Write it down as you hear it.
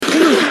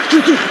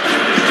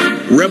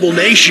Rebel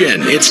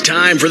Nation, it's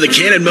time for the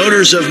Cannon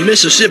Motors of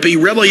Mississippi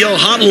Rebel Yell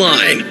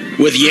Hotline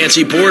with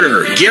Yancey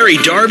Porter, Gary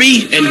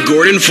Darby, and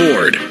Gordon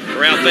Ford.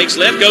 Corral fakes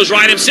left, goes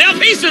right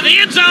himself. He's to the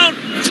end zone.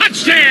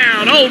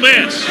 Touchdown, Ole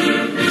Miss.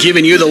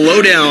 Giving you the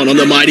lowdown on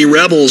the mighty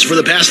Rebels for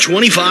the past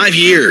 25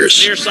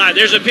 years. Near side,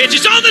 there's a pitch.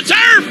 It's on the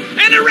turf,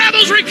 and the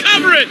Rebels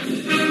recover it.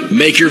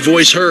 Make your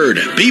voice heard.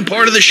 Be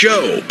part of the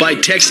show by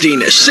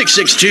texting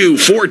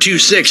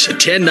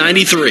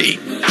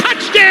 662-426-1093.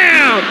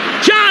 Touchdown!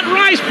 John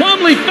Rice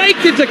Plumlee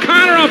faked it to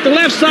Connor off the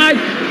left side,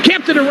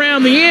 kept it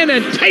around the end,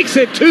 and takes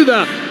it to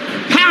the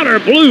powder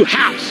blue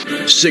house.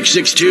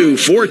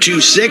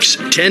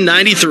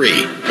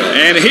 662-426-1093.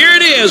 And here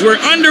it is. We're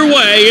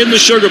underway in the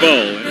Sugar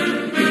Bowl.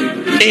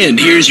 And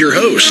here's your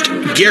host,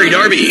 Gary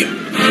Darby.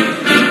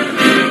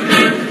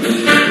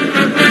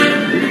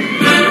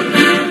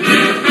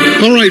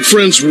 All right,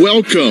 friends,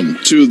 welcome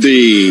to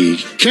the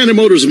Cannon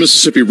Motors of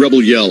Mississippi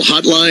Rebel Yell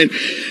Hotline.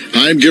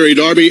 I'm Gary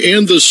Darby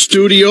in the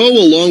studio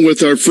along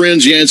with our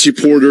friends Yancey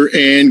Porter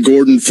and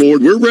Gordon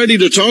Ford. We're ready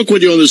to talk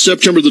with you on this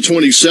September the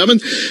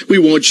 27th. We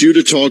want you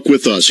to talk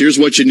with us. Here's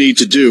what you need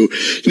to do.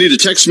 You need a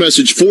text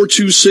message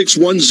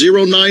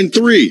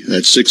 4261093.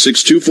 That's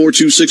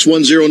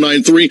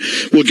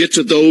 662-4261093. We'll get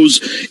to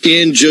those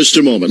in just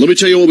a moment. Let me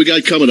tell you what we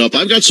got coming up.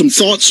 I've got some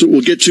thoughts that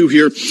we'll get to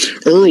here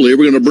earlier.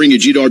 We're going to bring you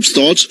G-Darb's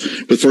thoughts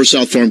with First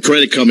South Farm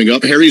Credit coming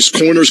up. Harry's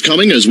Corner's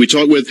coming as we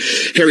talk with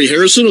Harry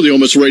Harrison of the Ole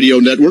Miss Radio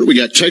Network. We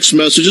got text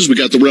messages. We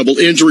got the Rebel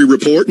injury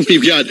report.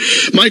 We've got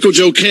Michael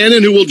Joe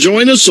Cannon who will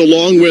join us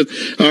along with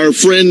our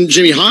friend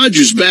Jimmy Hodge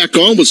who's back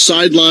on with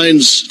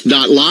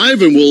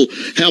Sidelines.live, and we'll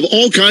have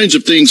all kinds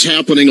of things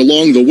happening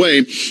along the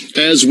way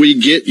as we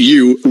get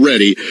you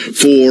ready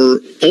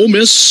for Ole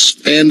Miss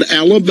and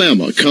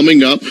Alabama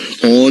coming up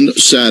on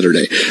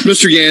Saturday.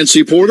 Mr.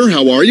 Yancey Porter,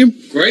 how are you?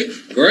 Great.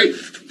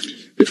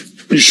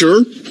 You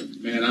sure?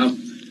 Man, I'm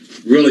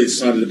really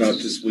excited about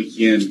this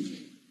weekend.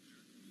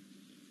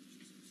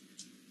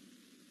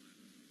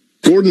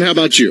 Gordon, how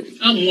about you?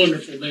 I'm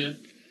wonderful, man.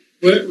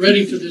 We're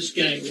ready for this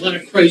game. A lot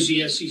of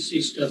crazy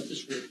SEC stuff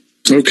this week.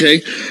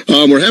 Okay.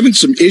 We're having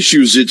some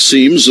issues, it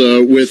seems,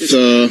 with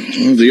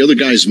the other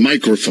guy's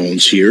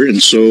microphones here,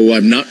 and so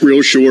I'm not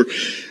real sure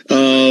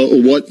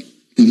what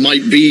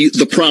might be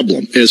the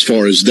problem as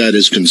far as that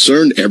is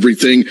concerned.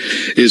 Everything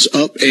is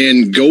up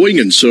and going,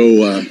 and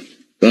so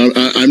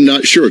I'm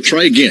not sure.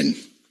 Try again.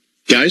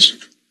 Guys?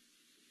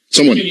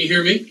 Someone. Can you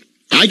hear me?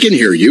 I can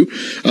hear you.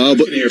 I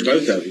can hear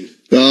both of you.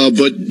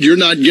 But you're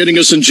not getting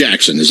us in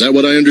Jackson. Is that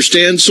what I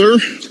understand, sir?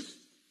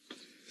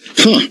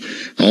 Huh.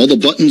 All the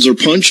buttons are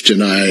punched,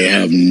 and I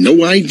have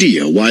no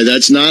idea why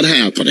that's not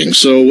happening.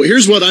 So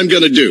here's what I'm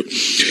going to do.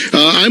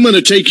 I'm going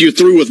to take you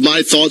through with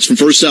my thoughts from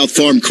First South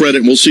Farm Credit,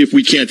 and we'll see if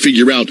we can't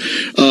figure out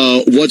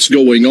what's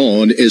going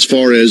on as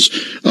far as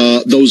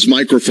those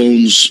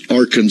microphones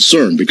are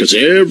concerned, because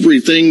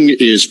everything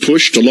is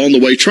pushed along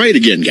the way. Try it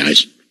again,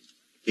 guys.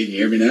 Can you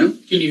hear me now?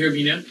 Can you hear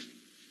me now?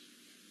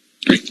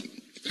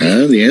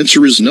 The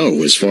answer is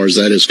no, as far as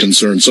that is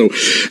concerned. So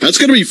that's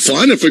going to be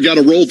fun if we've got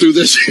to roll through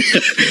this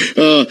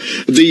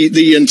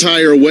the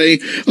entire way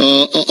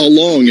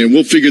along, and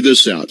we'll figure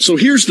this out. So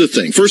here's the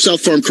thing. First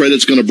South Farm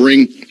Credit's going to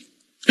bring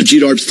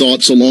G-Darb's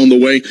thoughts along the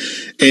way,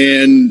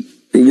 and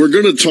we're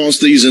going to toss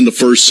these in the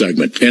first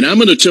segment. And I'm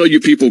going to tell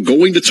you people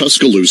going to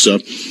Tuscaloosa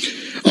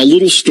a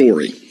little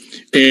story.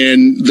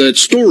 And that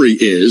story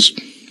is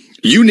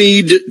you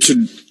need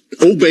to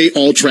obey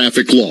all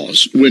traffic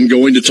laws when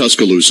going to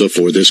Tuscaloosa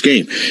for this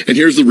game. And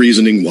here's the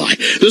reasoning why.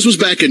 This was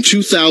back in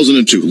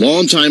 2002,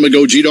 long time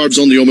ago. G-Darb's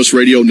on the Ole Miss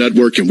Radio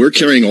Network, and we're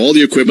carrying all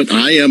the equipment.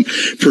 I am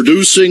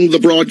producing the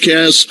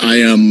broadcast.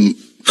 I am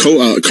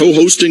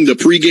co-hosting the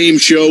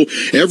pregame show.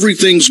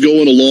 Everything's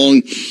going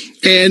along,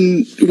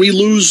 and we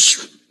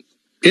lose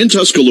in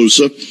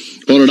Tuscaloosa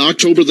on an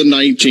October the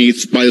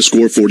 19th by a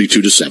score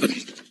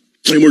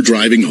 42-7. And we're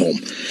driving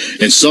home.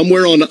 And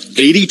somewhere on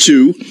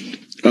 82,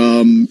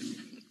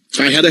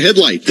 I had a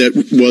headlight that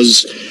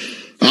was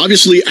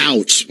obviously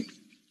out.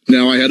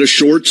 Now I had a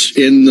short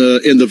in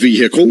the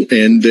vehicle,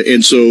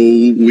 and so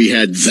we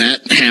had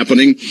that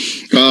happening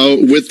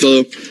with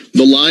the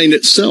line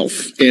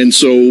itself. And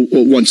so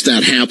once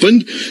that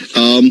happened,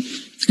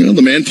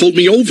 the man pulled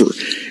me over,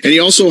 and he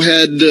also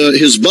had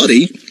his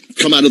buddy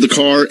come out of the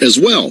car as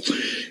well,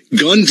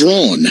 gun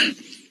drawn.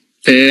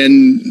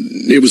 And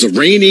it was a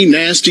rainy,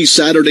 nasty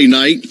Saturday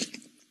night.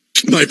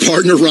 My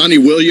partner, Ronnie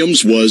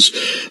Williams, was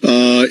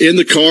in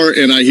the car,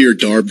 and I hear,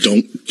 Darb,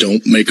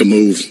 don't make a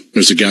move.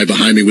 There's a guy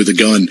behind me with a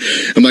gun.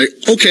 I'm like,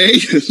 okay.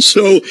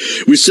 So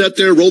we sat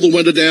there, roll the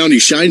window down. He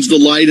shines the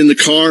light in the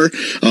car.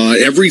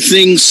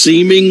 Everything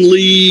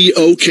seemingly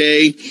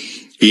okay.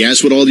 He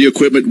asked what all the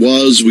equipment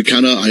was. He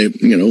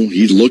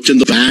looked in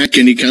the back,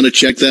 and he kind of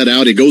checked that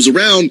out. He goes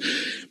around.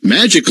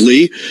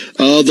 Magically,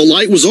 the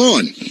light was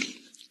on.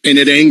 And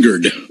it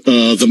angered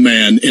the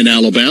man in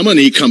Alabama, and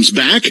he comes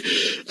back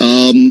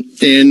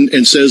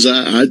and says,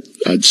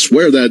 I'd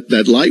swear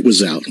that light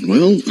was out.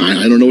 Well,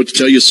 I don't know what to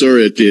tell you, sir.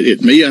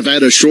 It may have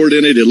had a short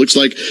in it. It looks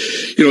like,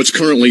 it's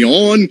currently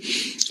on.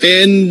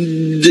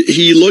 And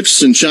he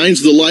looks and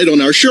shines the light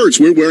on our shirts.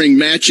 We're wearing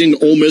matching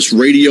Ole Miss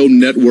Radio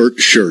Network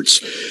shirts.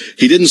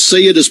 He didn't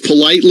say it as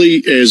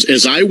politely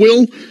as I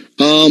will,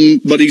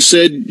 but he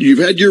said, "You've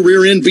had your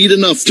rear end beat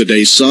enough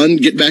today, son.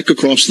 Get back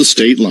across the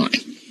state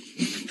line."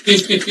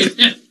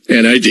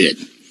 And I did.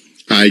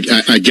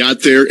 I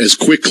got there as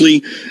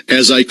quickly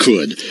as I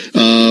could.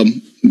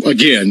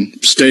 Again,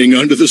 staying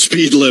under the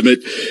speed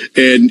limit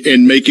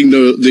and making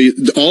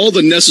all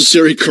the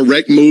necessary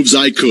correct moves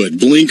I could.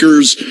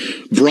 Blinkers,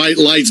 bright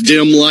lights,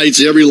 dim lights,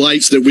 every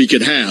lights that we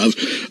could have.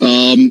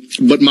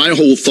 But my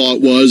whole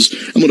thought was,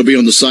 I'm going to be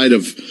on the side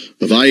of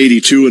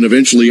I-82 and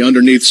eventually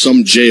underneath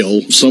some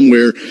jail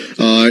somewhere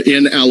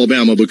in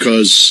Alabama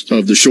because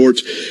of the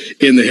short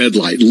in the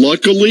headlight.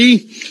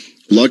 Luckily,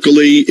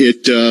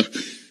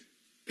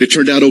 it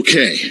turned out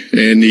okay,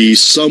 and he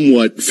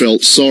somewhat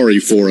felt sorry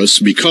for us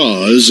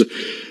because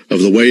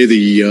of the way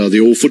the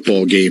old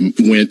football game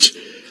went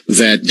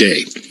that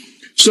day.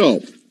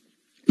 So,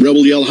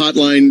 Rebel Yell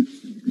Hotline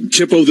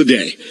tip of the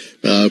day.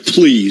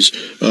 Please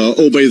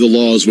obey the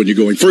laws when you're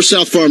going. First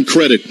South Farm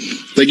Credit,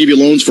 they give you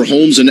loans for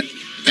homes and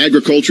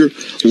agriculture.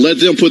 Let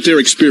them put their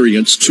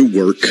experience to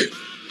work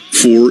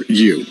for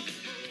you.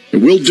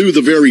 And we'll do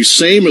the very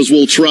same as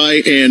we'll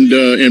try and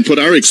put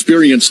our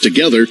experience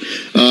together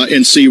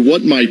and see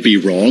what might be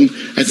wrong.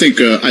 I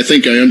think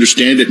I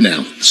understand it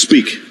now.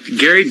 Speak.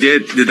 Gary,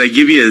 did they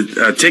give you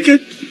a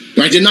ticket?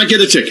 I did not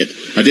get a ticket.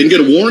 I didn't get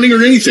a warning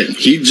or anything.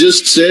 He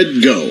just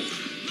said go.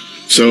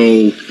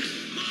 So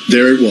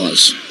there it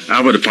was.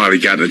 I would have probably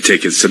gotten a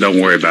ticket, so don't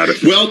worry about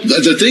it. Well,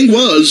 the thing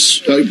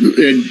was,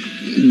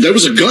 there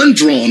was a gun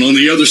drawn on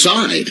the other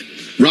side,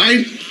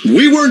 right?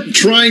 We were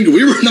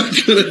not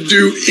going to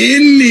do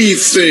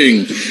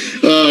anything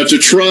to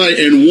try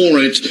and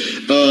warrant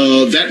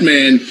that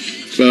man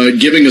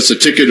giving us a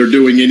ticket or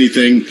doing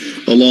anything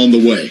along the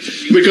way.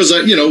 Because,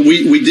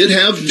 we did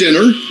have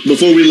dinner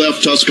before we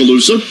left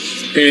Tuscaloosa,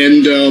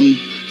 and,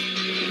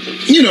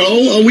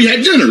 we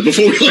had dinner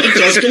before we left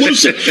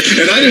Tuscaloosa.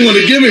 And I didn't want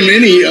to give him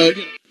any...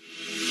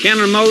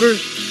 Cannon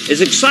Motors is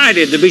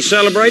excited to be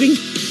celebrating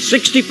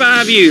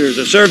 65 years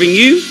of serving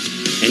you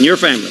and your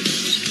family.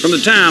 From the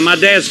time my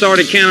dad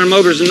started Cannon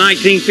Motors in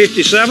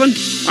 1957,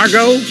 our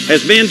goal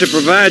has been to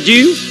provide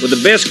you with the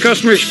best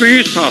customer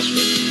experience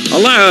possible.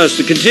 Allow us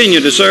to continue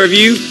to serve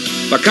you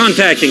by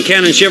contacting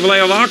Cannon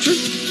Chevrolet of Oxford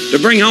to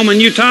bring home a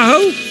new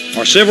Tahoe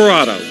or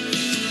Silverado.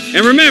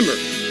 And remember,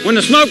 when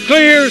the smoke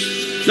clears,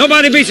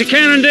 nobody beats a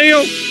Cannon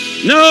deal.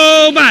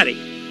 Nobody.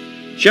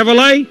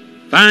 Chevrolet,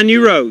 find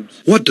new roads.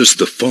 What does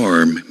the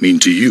farm mean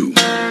to you?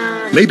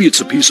 Maybe it's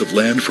a piece of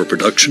land for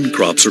production,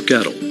 crops, or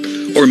cattle.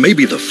 Or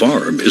maybe the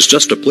farm is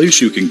just a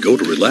place you can go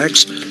to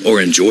relax or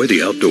enjoy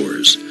the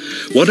outdoors.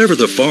 Whatever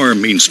the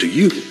farm means to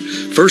you,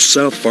 First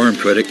South Farm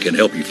Credit can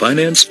help you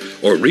finance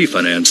or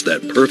refinance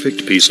that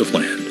perfect piece of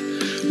land.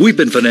 We've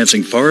been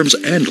financing farms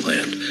and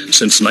land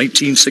since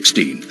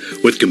 1916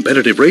 with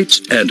competitive rates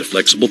and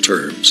flexible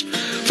terms.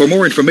 For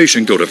more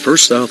information, go to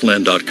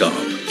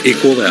firstsouthland.com.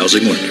 Equal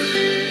housing lender.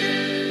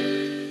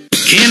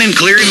 Cannon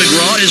Cleary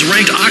McGraw is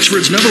ranked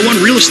Oxford's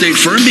 #1 real estate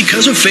firm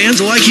because of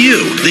fans like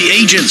you. The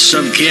agents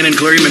of Cannon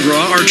Cleary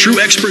McGraw are true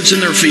experts in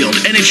their field,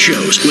 and it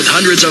shows with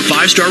hundreds of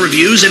 5-star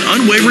reviews and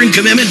unwavering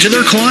commitment to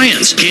their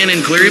clients.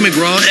 Cannon Cleary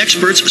McGraw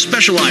experts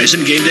specialize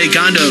in game day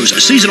condos,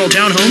 seasonal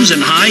townhomes,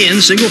 and high-end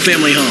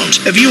single-family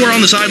homes. If you are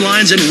on the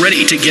sidelines and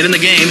ready to get in the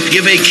game,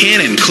 give a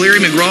Cannon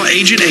Cleary McGraw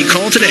agent a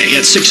call today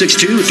at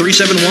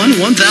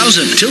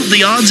 662-371-1000. Tilt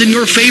the odds in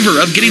your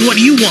favor of getting what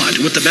you want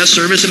with the best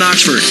service in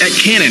Oxford at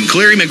Cannon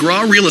Cleary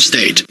McGraw Real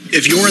Estate.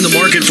 If you're in the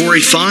market for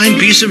a fine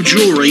piece of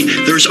jewelry,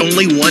 there's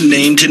only one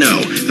name to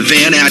know: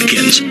 Van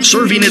Atkins.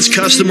 Serving its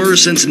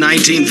customers since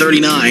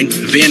 1939,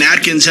 Van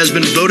Atkins has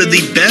been voted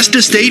the best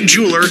estate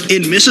jeweler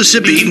in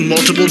Mississippi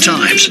multiple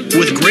times.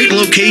 With great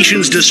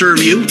locations to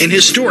serve you in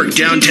historic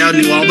downtown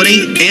New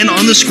Albany and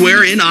on the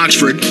square in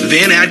Oxford,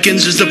 Van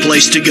Atkins is the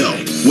place to go.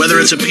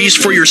 Whether it's a piece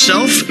for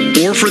yourself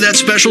or for that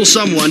special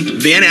someone,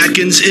 Van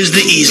Atkins is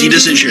the easy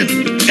decision.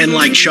 And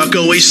like Chuck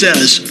always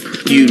says,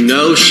 you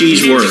know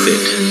she's worth it.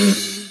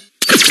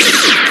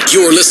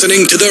 You're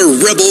listening to the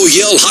Rebel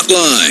Yell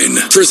Hotline,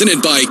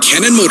 presented by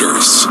Cannon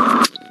Motors.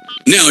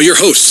 Now your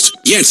hosts,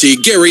 Yancey,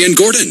 Gary, and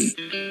Gordon.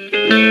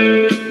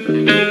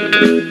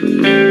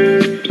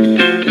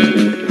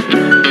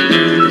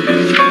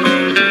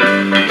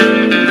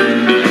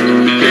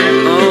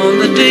 On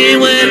the day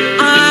when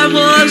I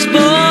was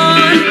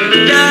born,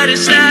 Daddy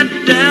sat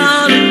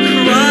down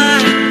and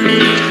cried.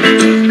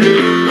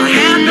 I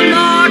had the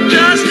mark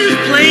just as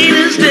plain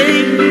as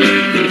day.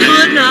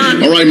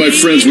 All right, my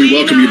friends, we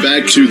welcome you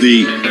back to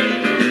the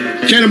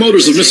Cannon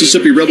Motors of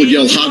Mississippi Rebel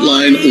Yell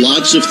Hotline.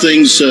 Lots of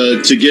things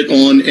to get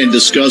on and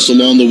discuss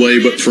along the way,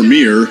 but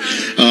premier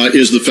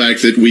is the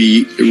fact that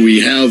we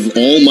have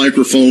all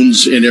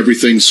microphones and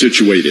everything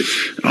situated.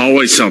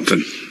 Always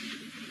something.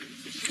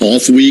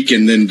 Off week,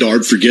 and then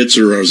Dart forgets,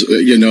 or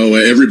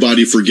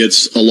everybody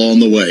forgets along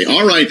the way.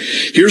 All right,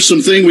 here's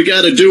something we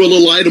got to do, a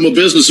little item of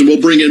business, and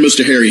we'll bring in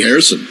Mr. Harry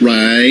Harrison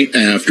right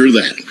after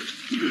that.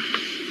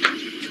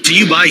 to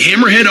you by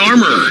Hammerhead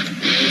Armor.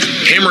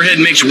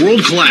 Hammerhead makes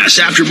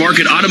world-class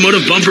aftermarket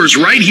automotive bumpers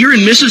right here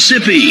in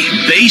Mississippi.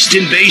 Based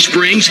in Bay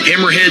Springs,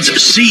 Hammerhead's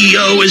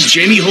CEO is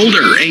Jamie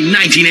Holder, a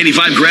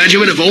 1985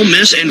 graduate of Ole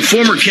Miss and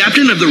former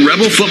captain of the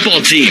Rebel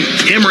football team.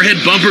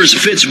 Hammerhead bumpers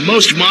fits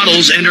most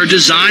models and are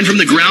designed from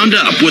the ground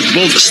up with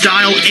both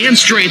style and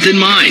strength in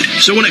mind.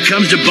 So when it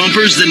comes to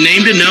bumpers, the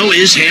name to know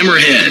is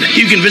Hammerhead.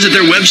 You can visit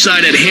their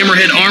website at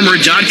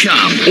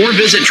hammerheadarmor.com or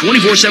visit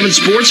 24/7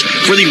 Sports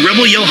for the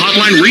Rebel Yell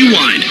Hotline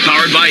Rewind,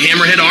 powered by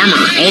Hammerhead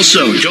Armor.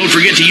 Also, don't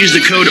forget to use the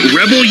code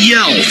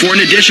REBELYELL for an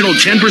additional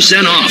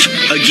 10% off.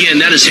 Again,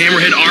 that is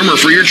Hammerhead Armor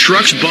for your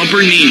truck's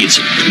bumper needs.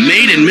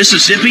 Made in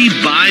Mississippi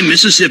by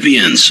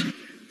Mississippians.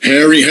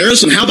 Harry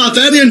Harrison, how about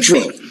that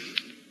intro?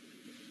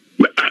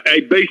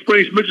 Hey, Bay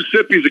Springs,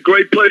 Mississippi is a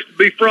great place to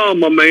be from,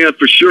 my man,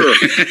 for sure.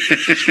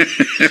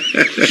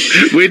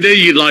 We knew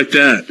you'd like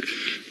that.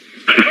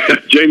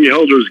 Jamie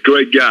Holder is a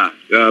great guy.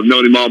 I've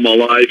known him all my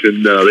life,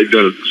 and they've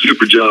done a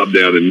super job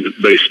down in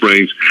Bay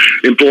Springs.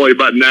 Employ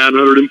about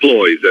 900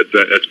 employees.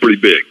 That's pretty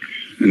big.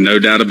 No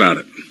doubt about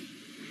it.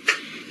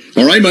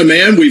 All right, my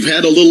man, we've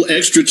had a little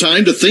extra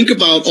time to think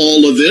about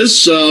all of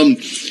this.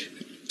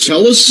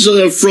 Tell us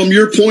from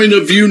your point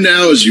of view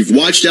now, as you've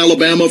watched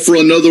Alabama for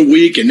another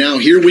week, and now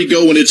here we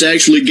go, and it's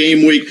actually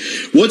game week.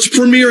 What's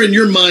premier in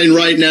your mind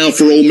right now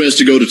for Ole Miss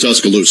to go to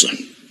Tuscaloosa?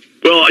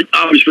 Well,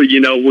 obviously, you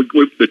know,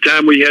 with the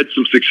time we had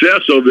some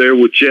success over there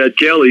with Chad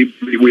Kelly,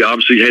 we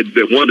obviously had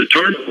won the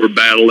turnover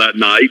battle that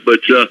night.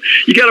 But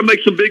you got to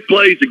make some big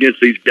plays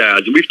against these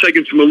guys. And we've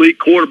taken some elite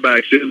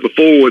quarterbacks in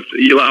before with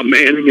Eli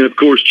Manning and, of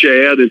course,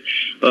 Chad and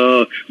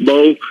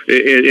Bo.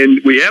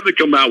 And we haven't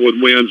come out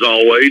with wins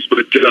always.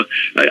 But,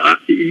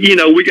 you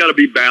know, we got to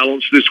be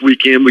balanced this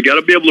weekend. We got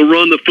to be able to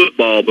run the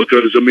football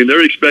because, I mean,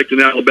 they're expecting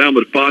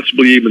Alabama to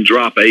possibly even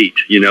drop 8,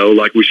 you know,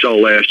 like we saw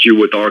last year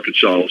with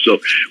Arkansas. So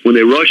when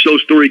they rush those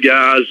 3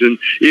 guys, and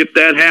if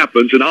that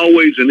happens, and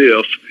always an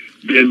if,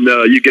 then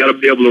you got to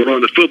be able to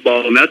run the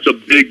football, and that's a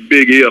big,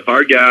 big if.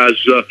 Our guys,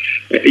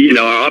 you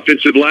know, our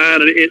offensive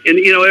line, and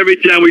you know, every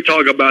time we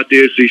talk about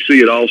the SEC,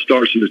 it all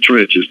starts in the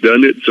trenches,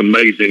 doesn't it? It's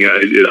amazing.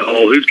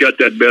 Who's got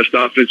that best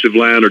offensive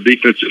line or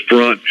defensive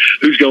front?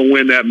 Who's going to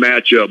win that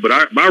matchup?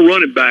 But my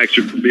running backs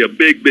are going to be a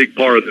big, big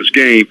part of this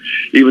game,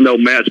 even though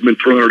Matt's been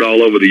throwing it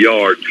all over the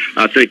yard.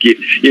 I think,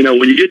 you know,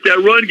 when you get that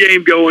run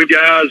game going,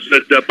 guys,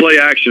 that play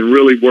action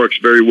really works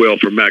very well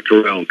for Matt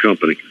Corral and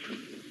company.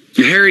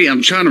 Harry,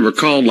 I'm trying to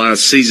recall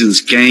last season's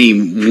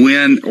game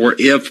when or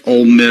if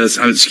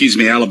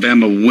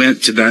Alabama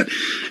went to that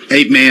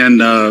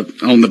 8-man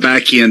on the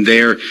back end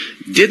there.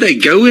 Did they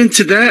go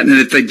into that? And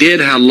if they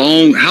did, how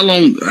long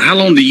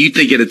do you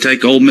think it'd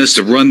take Ole Miss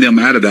to run them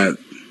out of that?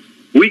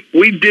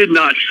 We did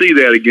not see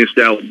that against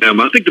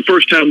Alabama. I think the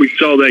first time we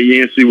saw that,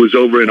 Yancey, was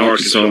over in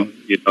Arkansas.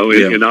 You know,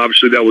 and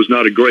obviously that was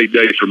not a great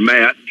day for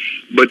Matt.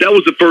 But that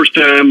was the first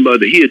time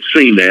that he had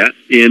seen that.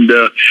 And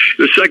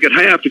the second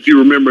half, if you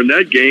remember in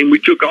that game, we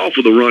took off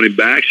with the running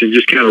backs and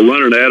just kind of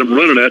running at them.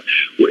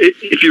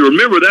 If you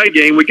remember that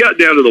game, we got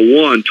down to the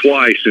 1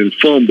 twice and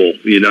fumble,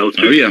 you know,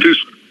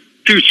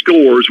 two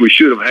scores we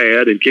should have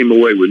had and came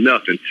away with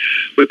nothing.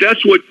 But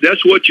that's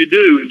what you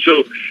do. And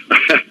so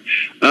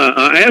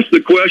I asked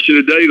the question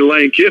today to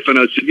Lane Kiffin.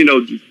 I said, you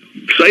know,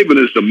 Saban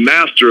is the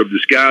master of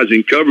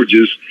disguising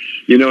coverages,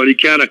 you know, and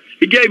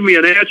he gave me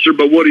an answer,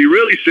 but what he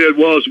really said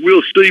was,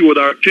 we'll see with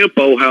our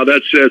tempo how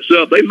that sets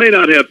up. They may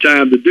not have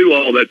time to do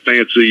all that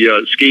fancy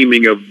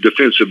scheming of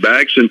defensive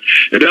backs, and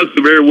that's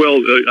a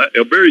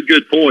very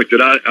good point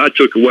that I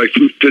took away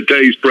from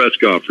today's press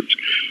conference.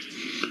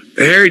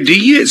 Harry, do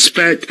you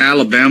expect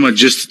Alabama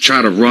just to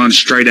try to run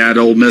straight at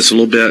Ole Miss a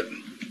little bit?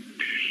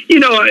 You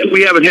know,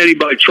 we haven't had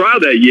anybody try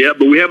that yet,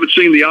 but we haven't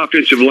seen the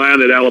offensive line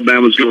that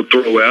Alabama's going to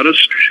throw at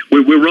us.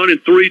 We're running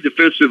 3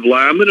 defensive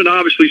linemen, and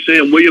obviously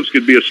Sam Williams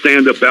could be a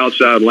stand-up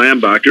outside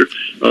linebacker.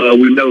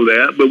 We know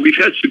that, but we've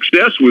had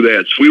success with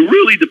that. So we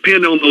really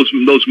depend on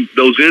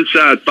those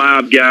inside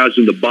 5 guys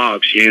in the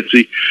box,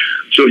 Yancey.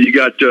 So you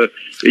got,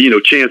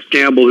 Chance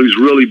Campbell, who's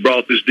really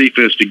brought this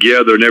defense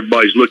together, and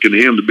everybody's looking to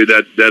him to be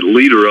that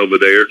leader over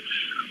there.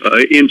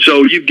 And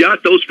so you've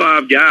got those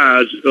 5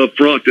 guys up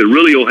front that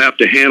really will have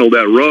to handle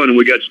that run, and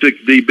we got 6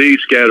 DBs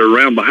scattered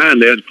around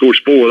behind that. Of course,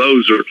 4 of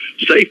those are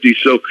safeties,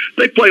 so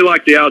they play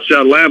like the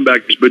outside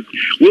linebackers. But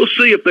we'll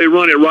see if they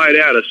run it right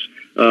at us.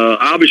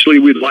 Obviously,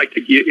 we'd like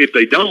to get, if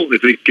they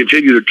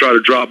continue to try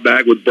to drop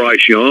back with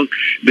Bryce Young,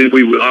 then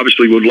we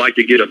would like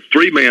to get a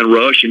 3-man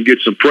rush and get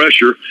some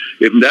pressure.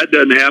 If that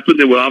doesn't happen,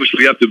 then we'll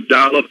obviously have to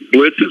dial up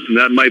blitzes, and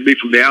that might be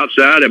from the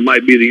outside. It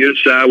might be the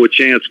inside with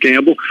Chance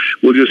Campbell.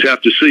 We'll just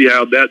have to see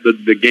how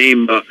the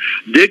game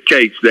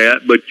dictates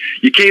that. But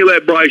you can't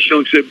let Bryce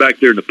Young sit back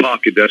there in the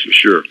pocket, that's for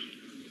sure.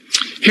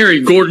 Harry,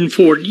 Gordon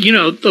Ford, you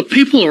know, the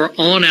people are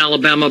on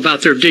Alabama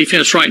about their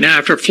defense right now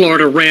after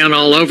Florida ran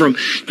all over them.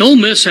 Ole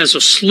Miss has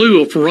a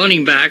slew of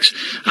running backs.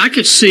 I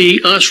could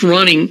see us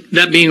running,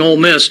 that being Ole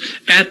Miss,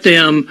 at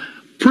them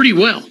pretty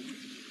well.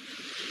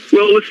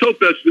 Well, let's hope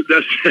that's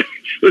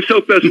let's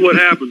hope that's what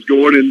happens,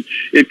 Gordon.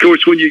 And of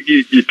course, when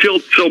you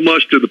tilt so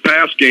much to the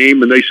pass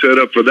game and they set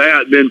up for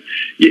that, then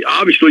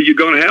obviously you're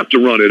going to have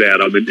to run it at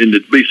them and to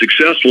be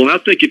successful. And I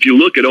think if you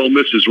look at Ole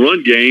Miss's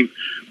run game,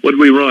 what did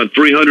we run?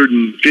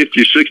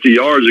 350, 60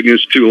 yards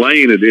against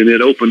Tulane, and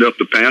it opened up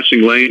the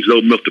passing lanes,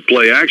 opened up the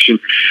play action.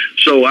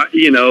 So,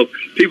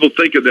 people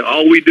think that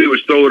all we do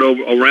is throw it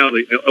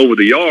over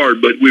the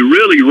yard, but we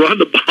really run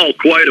the ball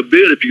quite a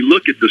bit if you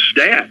look at the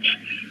stats.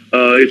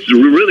 It's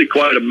really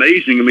quite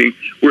amazing. I mean,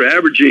 we're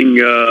averaging,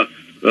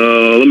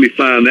 let me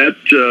find that,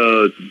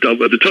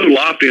 the total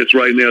offense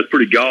right now is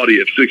pretty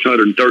gaudy at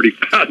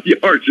 635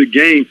 yards a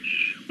game.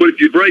 But if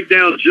you break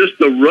down just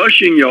the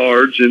rushing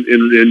yards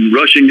and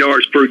rushing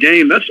yards per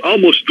game, that's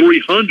almost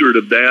 300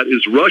 of that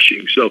is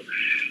rushing. So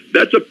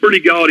that's a pretty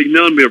gaudy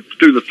number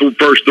through the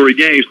first 3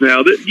 games.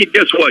 Now,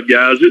 guess what,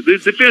 guys? The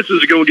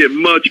defenses are going to get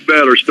much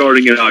better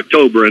starting in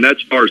October, and that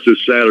starts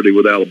this Saturday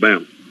with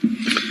Alabama.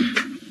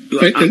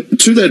 And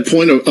to that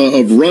point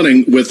of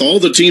running, with all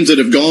the teams that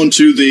have gone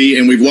to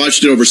and we've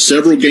watched it over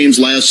several games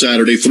last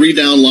Saturday, 3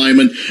 down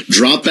linemen,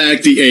 drop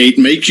back the 8,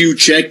 make you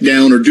check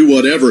down or do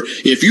whatever.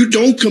 If you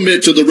don't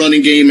commit to the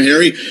running game,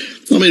 Harry,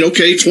 I mean,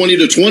 okay, 20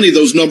 to 20,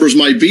 those numbers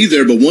might be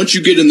there, but once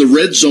you get in the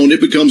red zone,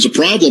 it becomes a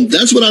problem.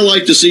 That's what I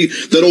like to see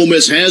that Ole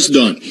Miss has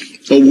done.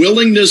 A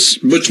willingness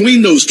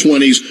between those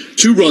 20s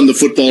to run the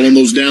football on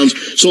those downs,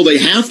 so they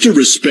have to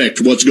respect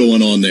what's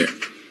going on there.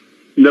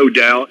 No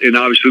doubt, and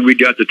obviously we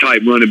got the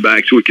type running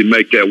backs so we can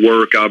make that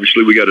work.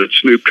 Obviously we got a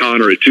Snoop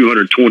Connor at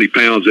 220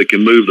 pounds that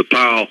can move the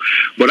pile.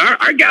 But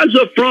our guys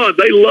up front,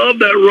 they love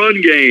that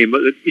run game.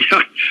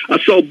 I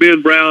saw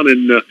Ben Brown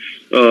and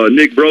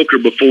Nick Broker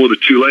before the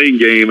Tulane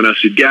game, and I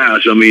said,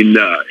 guys,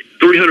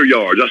 300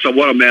 yards. That's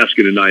what I'm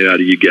asking tonight out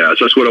of you guys.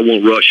 That's what I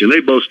want rushing. They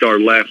both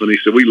started laughing. They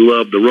said, we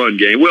love the run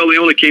game. Well, they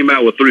only came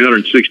out with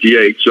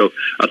 368, so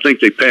I think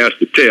they passed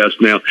the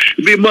test. Now,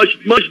 it'd be a much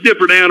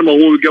different animal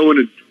when we go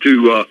into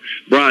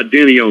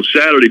Bryant-Denny on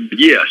Saturday. But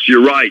yes,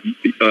 you're right,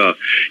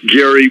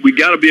 Gary. We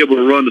got to be able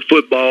to run the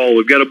football.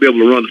 We've got to be able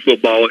to run the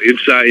football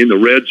inside in the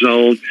red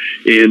zone,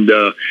 and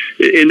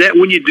that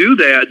when you do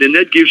that, then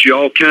that gives you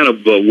all kind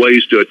of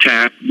ways to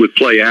attack with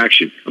play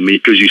action. I mean,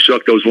 because you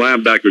suck those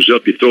linebackers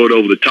up, you throw it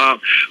over the top.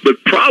 But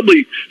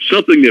probably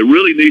something that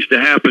really needs to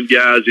happen,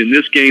 guys, in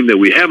this game that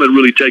we haven't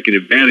really taken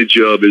advantage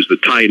of is the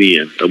tight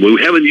end. We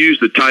haven't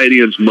used the tight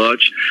ends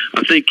much.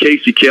 I think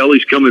Casey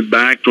Kelly's coming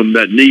back from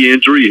that knee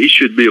injury. He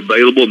should be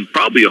available and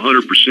probably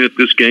 100%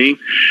 this game.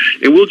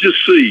 And we'll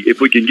just see if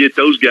we can get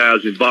those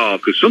guys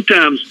involved, because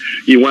sometimes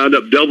you wind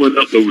up doubling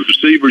up those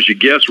receivers. You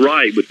guess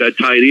right, but that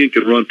tight end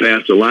can run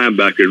past the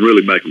linebacker and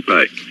really make them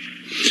pay.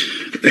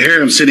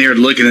 Here I'm sitting here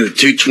looking at the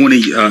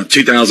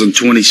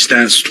 2020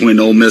 stats between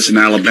Ole Miss and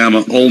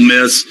Alabama. Ole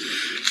Miss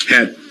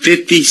had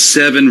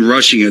 57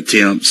 rushing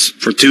attempts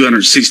for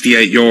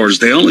 268 yards.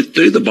 They only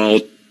threw the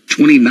ball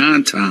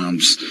 29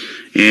 times,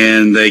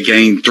 and they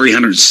gained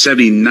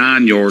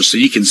 379 yards. So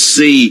you can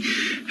see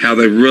how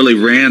they really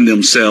ran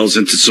themselves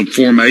into some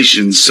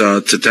formations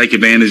to take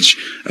advantage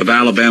of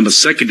Alabama's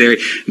secondary.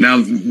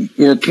 Now,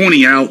 we're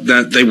pointing out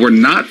that they were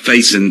not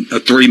facing a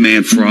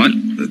 3-man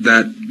front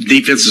that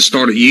defenses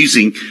started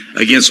using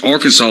against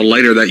Arkansas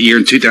later that year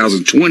in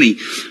 2020.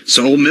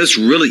 So Ole Miss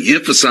really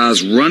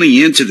emphasized running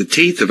into the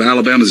teeth of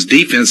Alabama's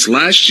defense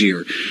last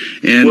year.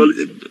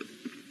 And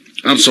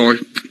I'm sorry.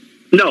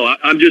 No,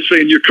 I'm just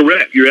saying you're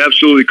correct. You're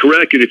absolutely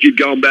correct. And if you'd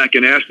gone back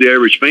and asked the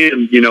average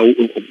fan,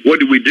 what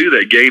did we do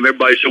that game?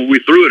 Everybody said, we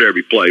threw it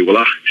every play.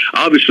 Well,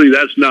 obviously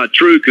that's not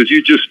true, because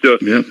you just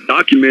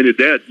documented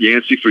that,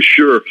 Yancey, for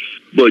sure.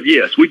 But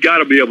yes, we got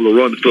to be able to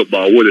run the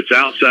football, whether it's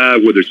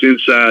outside, whether it's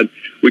inside.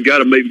 We got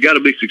to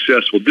be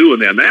successful doing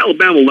that. Now,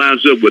 Alabama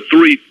lines up with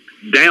 3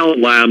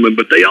 down linemen,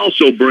 but they've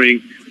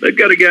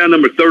got a guy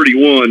number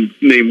 31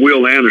 named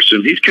Will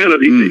Anderson. He's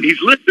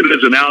he's listed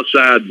as an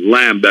outside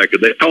linebacker.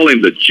 They call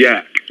him the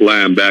Jack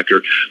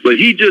linebacker, but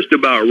he just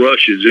about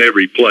rushes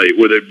every play,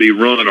 whether it be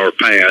run or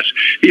pass.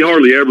 He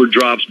hardly ever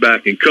drops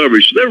back in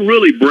coverage. So they're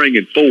really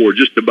bringing forward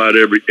just about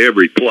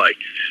every play.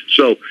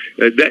 So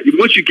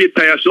once you get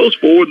past those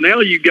forward, now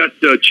you got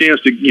a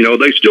chance to,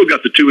 they still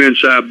got the 2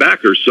 inside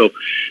backers. So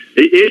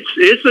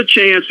it's a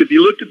chance. If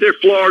you looked at their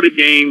Florida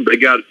game, they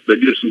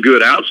did some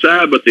good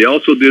outside, but they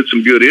also did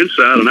some good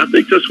inside. And I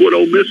think that's what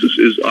Ole Miss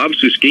is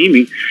obviously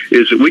scheming,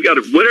 is that we got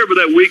to, whatever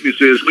that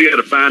weakness is, we got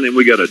to find it and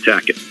we got to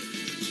attack it.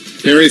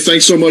 Harry,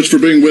 thanks so much for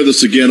being with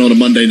us again on a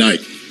Monday night.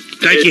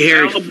 Thank you,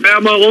 Harry.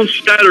 Alabama on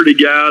Saturday,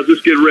 guys.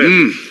 Let's get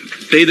ready.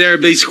 Be there,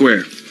 be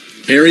square.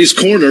 Harry's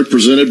Corner,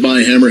 presented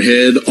by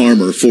Hammerhead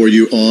Armor, for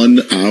you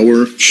on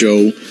our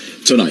show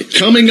tonight.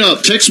 Coming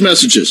up, text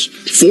messages,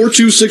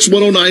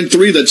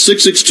 426-1093. That's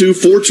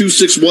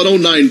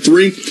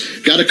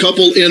 662-426-1093. Got a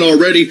couple in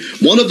already.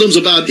 One of them's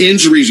about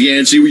injuries,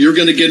 Yancey. You're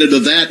going to get into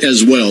that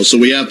as well. So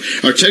we have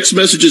our text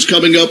messages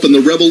coming up in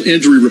the Rebel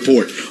Injury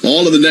Report,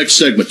 all in the next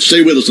segment.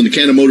 Stay with us on the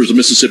Cannon Motors of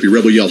Mississippi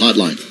Rebel Yell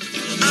Hotline.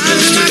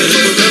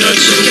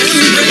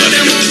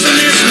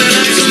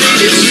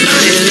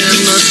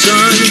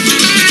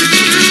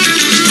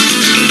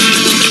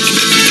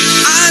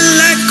 I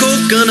like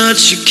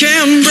but you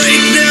can't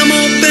break them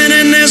open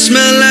and they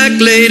smell like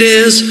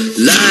ladies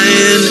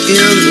lying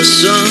in the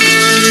sun.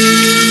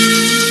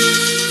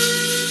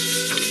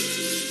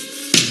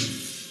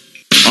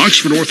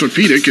 Oxford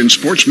Orthopedic and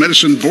Sports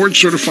Medicine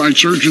board-certified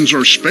surgeons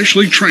are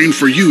specially trained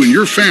for you and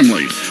your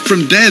family,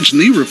 from dad's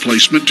knee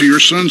replacement to your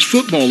son's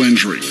football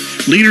injury.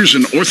 Leaders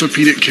in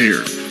orthopedic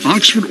care,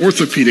 Oxford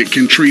Orthopedic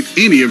can treat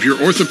any of your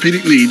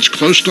orthopedic needs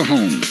close to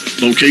home.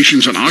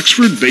 Locations in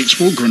Oxford,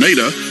 Batesville,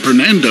 Grenada,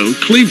 Hernando,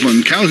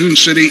 Cleveland, Calhoun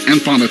City,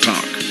 and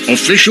Pontotoc.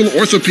 Official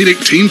orthopedic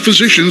team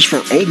physicians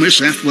for Ole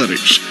Miss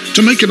Athletics.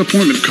 To make an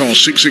appointment, call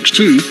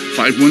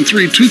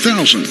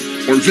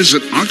 662-513-2000 or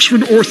visit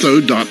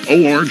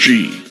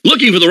oxfordortho.org.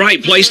 Looking for the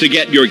right place to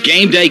get your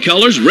game day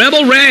colors?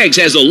 Rebel Rags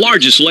has the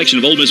largest selection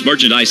of Ole Miss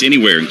merchandise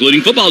anywhere, including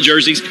football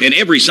jerseys in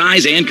every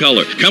size and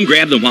color. Come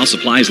grab them while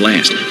supplies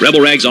last. Rebel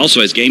Rags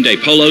also has game day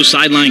polos,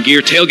 sideline gear,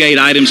 tailgate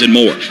items, and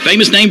more.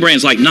 Famous name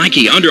brands like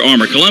Nike, Under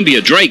Armour,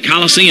 Columbia, Drake,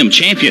 Coliseum,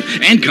 Champion,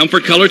 and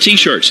Comfort Color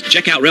t-shirts.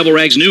 Check out Rebel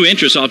Rags' new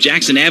entrance off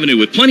Jackson Avenue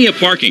with plenty of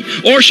parking,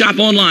 or shop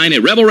online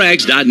at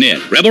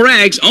rebelrags.net. Rebel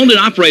Rags, owned and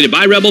operated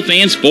by Rebel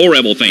fans for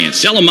Rebel fans.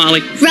 Sell them,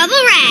 Molly.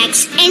 Rebel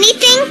Rags.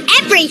 Anything,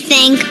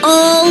 everything,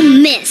 Ole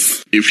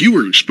Miss. If you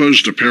were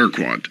exposed to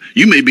paraquat,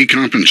 you may be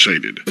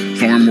compensated.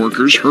 Farm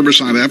workers,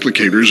 herbicide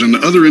applicators, and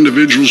other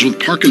individuals with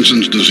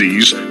Parkinson's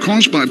disease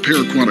caused by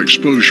paraquat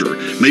exposure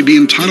may be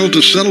entitled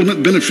to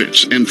settlement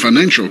benefits and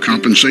financial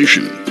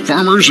compensation.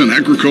 Farmers and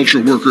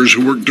agricultural workers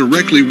who work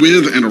directly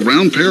with and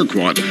around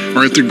paraquat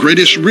are at the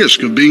greatest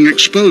risk of being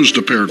exposed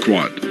to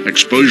paraquat.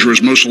 Exposure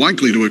is most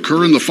likely to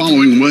occur in the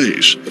following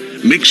ways: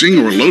 mixing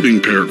or loading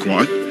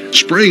paraquat,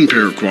 spraying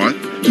paraquat,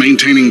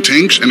 maintaining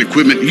tanks and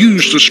equipment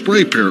used to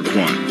spray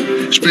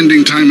paraquat,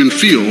 spending time in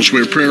fields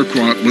where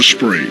paraquat was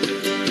sprayed.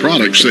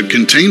 Products that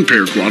contain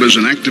paraquat as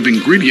an active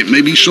ingredient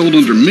may be sold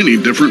under many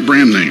different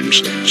brand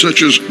names,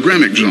 such as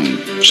Granic Zone,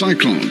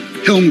 Cyclone,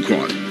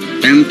 Helmquat,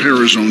 and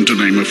Parazone, to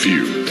name a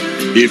few.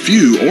 If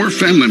you or a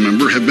family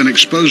member have been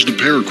exposed to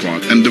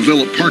paraquat and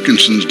developed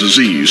Parkinson's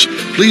disease,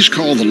 please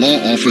call the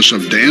law office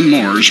of Dan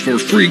Mars for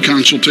free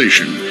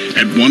consultation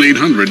at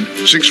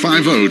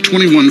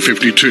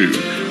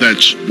 1-800-650-2152.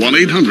 That's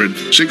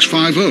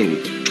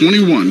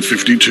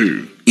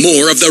 1-800-650-2152.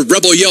 More of the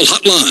Rebel Yell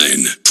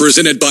Hotline,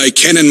 presented by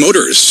Cannon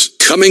Motors,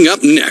 coming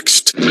up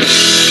next.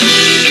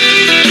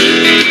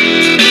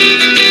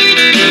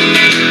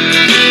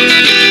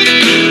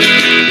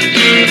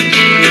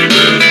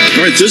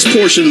 All right, this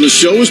portion of the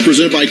show is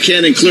presented by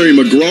Ken and Clary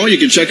McGraw. You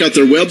can check out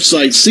their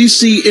website,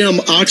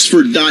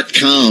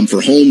 ccmoxford.com,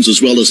 for homes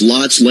as well as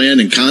lots,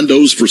 land, and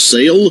condos for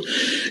sale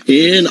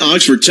in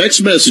Oxford.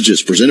 Text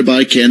messages presented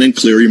by Ken and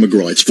Clary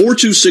McGraw. It's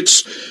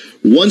 426-1093,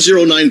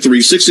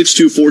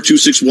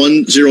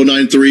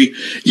 662-426-1093.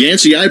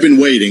 Yancey, I've been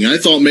waiting. I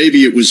thought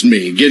maybe it was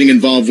me getting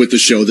involved with the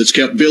show that's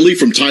kept Billy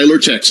from Tyler,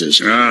 Texas,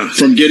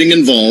 from getting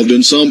involved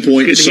in some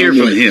point in some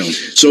way. Him.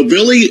 So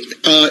Billy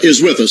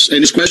is with us, and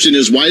his question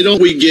is, why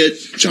don't we get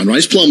John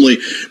Rice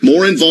Plumlee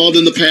more involved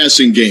in the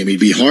passing game? He'd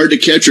be hard to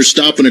catch or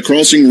stop in a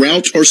crossing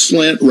route or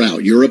slant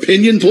route. Your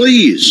opinion,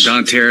 please.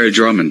 Dontario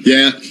Drummond.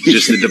 Yeah.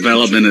 Just the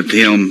development of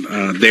him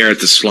there at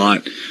the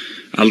slot.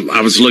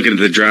 I was looking at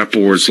the draft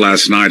boards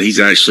last night. He's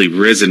actually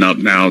risen up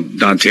now,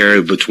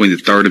 Dontario, between the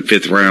 3rd and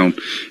 5th round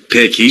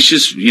pick. He's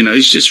just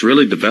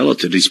really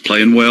developed it. He's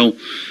playing well.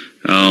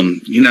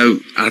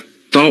 I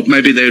thought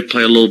maybe they would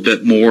play a little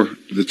bit more,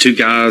 the two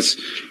guys,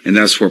 and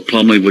that's where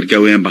Plumlee would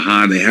go in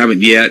behind. They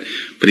haven't yet,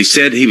 but he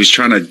said he was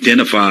trying to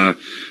identify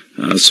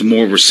some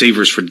more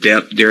receivers for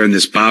depth during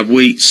this 5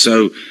 weeks.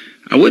 So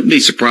I wouldn't be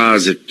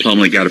surprised if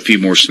Plumlee got a few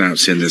more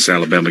snaps in this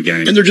Alabama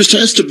game. And there just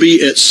has to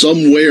be, at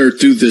somewhere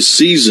through this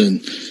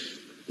season,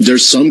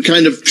 there's some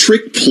kind of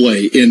trick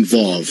play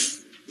involved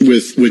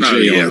with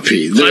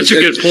JRP. Yeah. That's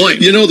a good point.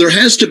 There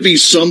has to be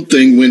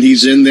something when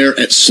he's in there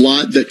at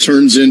slot that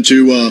turns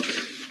into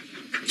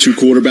two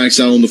quarterbacks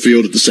out on the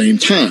field at the same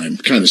time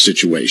kind of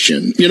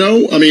situation.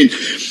 No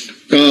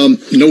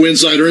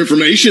insider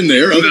information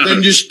there other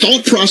than just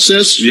thought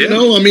process.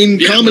 Common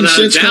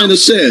sense kind of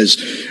says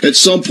at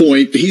some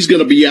point he's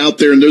going to be out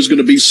there and there's going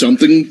to be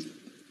something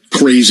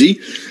crazy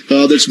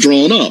that's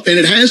drawn up. And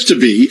it has to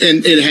be.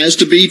 And it has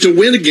to be to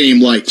win a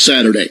game like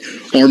Saturday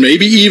or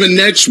maybe even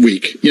next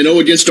week,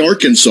 against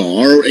Arkansas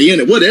or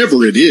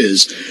whatever it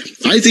is.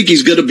 I think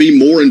he's going to be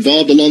more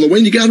involved along the way.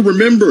 And you got to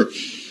remember,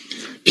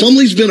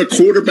 Plumlee's been a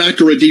quarterback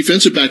or a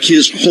defensive back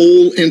his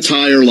whole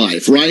entire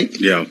life, right?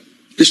 Yeah.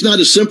 It's not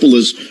as simple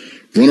as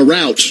run a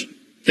route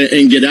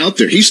and get out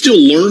there. He's still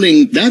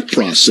learning that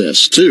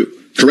process, too.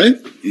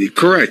 Correct?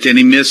 Correct. And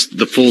he missed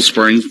the full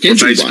spring for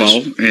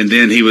baseball. And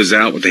then he was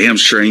out with the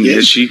hamstring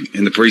issue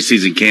in the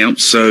preseason camp.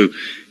 So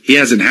he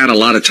hasn't had a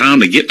lot of time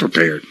to get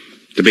prepared,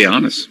 to be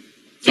honest.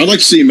 I'd like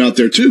to see him out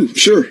there, too.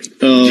 Sure.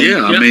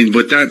 I mean,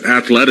 with that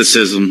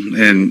athleticism,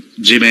 and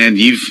G-Man,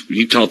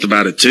 you talked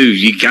about it, too.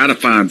 You got to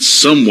find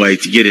some way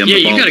to get him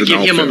involved. Yeah, you got to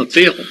get him on the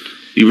field.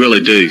 You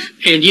really do.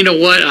 And you know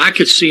what? I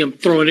could see him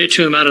throwing it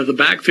to him out of the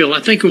backfield.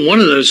 I think in one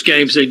of those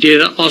games they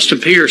did, Austin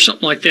Peay or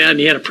something like that, and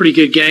he had a pretty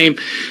good game.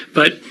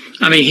 But,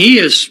 I mean, he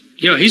is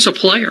he's a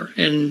player,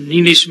 and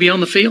he needs to be on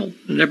the field,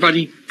 and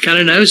everybody kind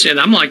of knows it.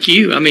 I'm like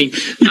you. I mean,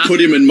 you put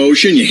him in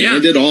motion, you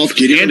hand it off,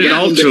 get him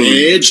around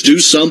the edge, do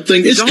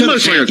something. It's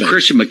almost like a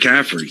Christian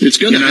McCaffrey. It's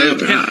going to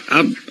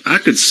happen. I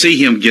could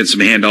see him get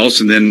some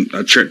handoffs and then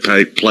a trick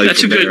play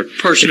That's from there. That's a good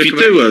person if to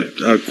you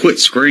do a quick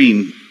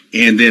screen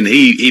and then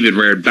he even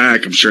reared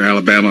back, I'm sure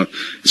Alabama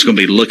is going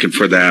to be looking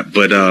for that.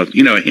 But, a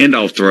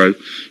handoff throw,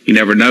 you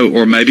never know.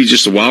 Or maybe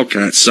just a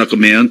wildcat, suck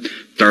him in,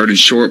 third and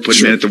short, put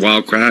him in at the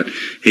wildcat.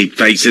 He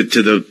fakes it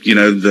to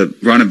the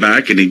running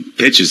back and he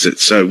pitches it.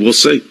 So we'll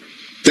see.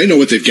 They know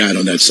what they've got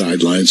on that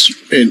sidelines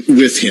and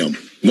with him,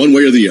 one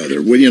way or the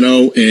other.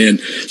 Well, and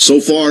so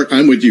far,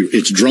 I'm with you.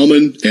 It's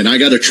Drummond, and I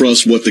got to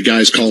trust what the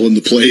guys calling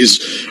the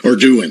plays are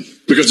doing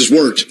because it's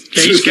worked.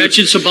 Yeah, he's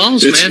catching some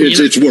balls, man.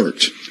 It's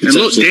worked. And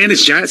look,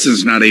 Dennis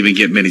Jackson's not even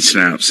getting many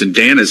snaps, and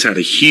Dan has had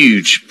a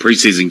huge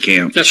preseason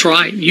camp. That's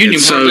right.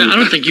 I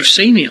don't think you've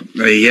seen him.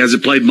 He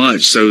hasn't played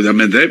much, so I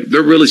mean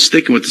they're really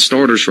sticking with the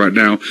starters right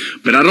now.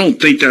 But I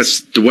don't think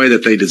that's the way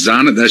that they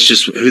design it. That's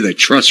just who they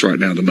trust right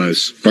now the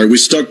most. All right, we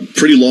stuck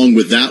pretty long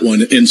with that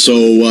one, and so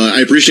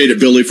I appreciate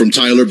it, Billy from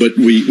Tyler. But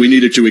we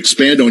needed to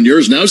expand on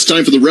yours. Now it's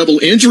time for the Rebel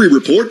Injury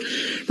Report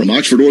from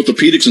Oxford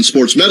Orthopedics and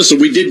Sports Medicine.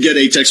 We did get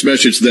a text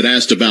message that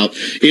asked about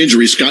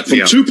injuries. Scott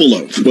from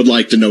Tupelo would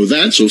like to know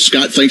that. So,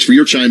 Scott, thanks for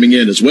your chiming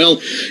in as well.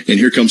 And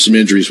here comes some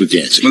injuries with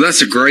Yancey. Well,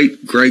 that's a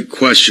great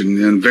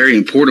question and very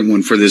important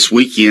one for this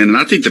weekend. And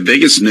I think the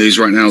biggest news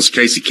right now is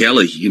Casey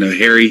Kelly.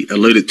 Harry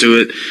alluded to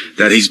it,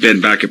 that he's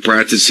been back at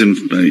practice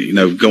and,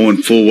 going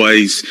full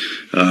ways.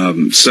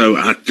 So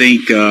I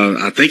think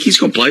he's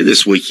going to play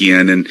this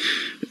weekend. And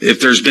if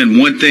there's been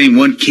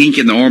one kink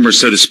in the armor,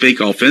 so to speak,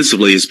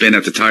 offensively, it's been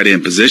at the tight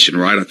end position,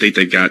 right? I think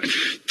they've got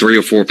 3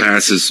 or 4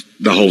 passes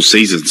the whole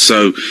season.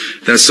 So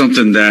that's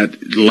something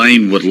that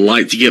Lane would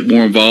like to get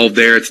more involved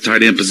there at the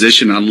tight end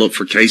position. I look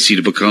for Casey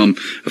to become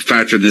a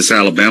factor in this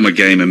Alabama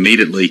game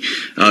immediately.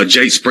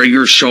 Jake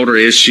Springer, shoulder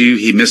issue.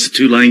 He missed a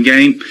Tulane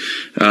game.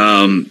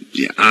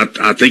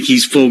 I think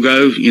he's full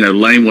go.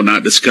 Lane will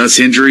not discuss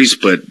injuries,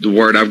 but the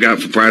word I've got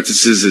from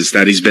practices is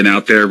that he's been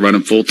out there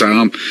running full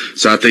time.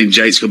 So I think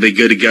Jake's going to be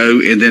good to go.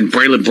 And then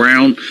Braylon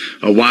Brown,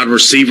 a wide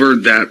receiver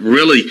that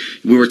really,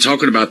 we were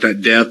talking about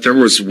that depth. There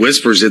was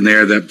whispers in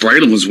there that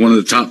Braylon was one of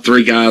the top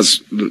 3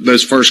 guys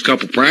those first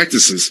couple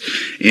practices.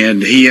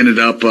 And he ended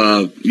up,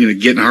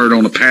 getting hurt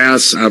on a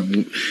pass.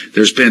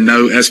 There's been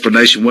no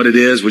explanation what it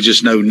is. We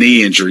just know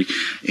knee injury.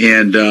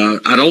 And,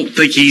 I don't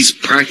think he's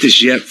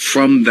practiced yet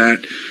from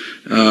that.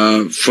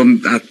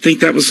 I think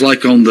that was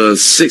like on the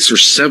 6th or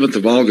 7th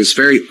of August,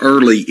 very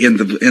early in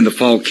the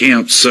fall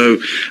camp. So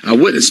I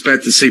wouldn't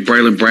expect to see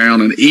Braylon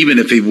Brown, and even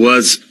if he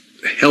was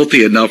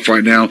healthy enough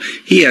right now,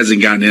 he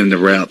hasn't gotten in the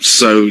reps.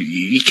 So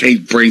you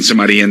can't bring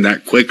somebody in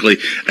that quickly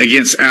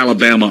against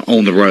Alabama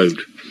on the road.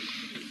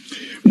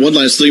 One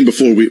last thing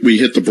before we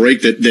hit the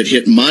break that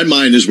hit my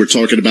mind as we're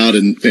talking about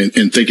and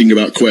thinking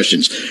about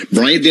questions.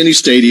 Bryant-Denny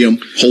Stadium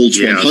holds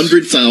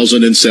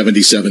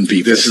 100,077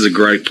 people. This is a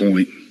great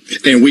point.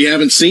 And we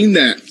haven't seen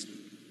that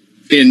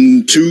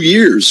in 2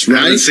 years, right?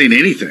 I haven't seen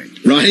anything.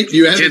 Right?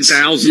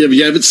 10,000.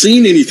 You haven't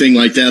seen anything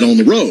like that on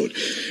the road.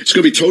 It's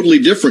going to be totally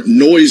different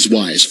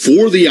noise-wise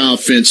for the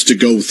offense to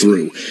go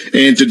through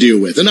and to deal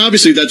with. And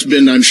obviously that's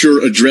been, I'm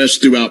sure,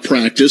 addressed throughout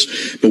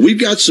practice. But we've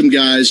got some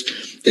guys,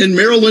 and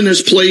Maryland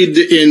has played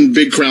in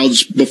big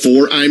crowds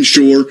before, I'm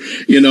sure,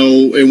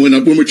 and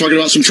when we're talking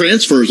about some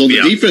transfers on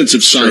the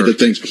defensive side of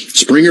things.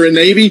 Springer and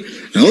Navy,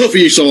 I don't know if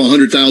you saw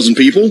 100,000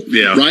 people,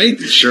 right?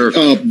 Sure.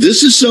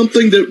 This is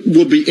something that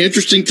will be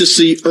interesting to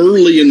see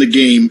early in the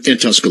game in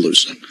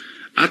Tuscaloosa.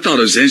 I thought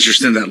it was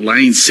interesting that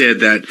Lane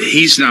said that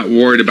he's not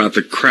worried about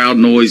the crowd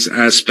noise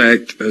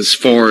aspect as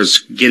far as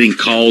getting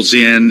calls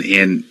in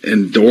and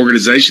the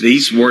organization.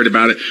 He's worried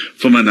about it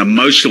from an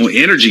emotional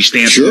energy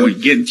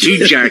standpoint, getting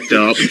too jacked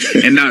up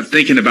and not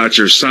thinking about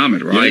your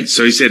assignment, right?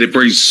 So he said it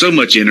brings so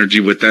much energy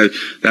with that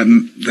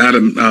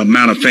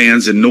amount of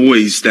fans and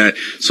noise that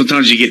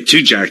sometimes you get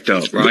too jacked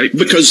up, right?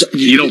 Because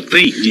you don't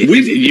think.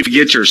 You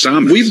forget your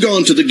assignment. We've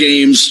gone to the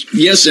games,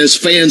 yes, as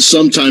fans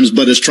sometimes,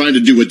 but as trying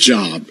to do a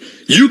job.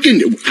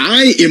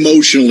 I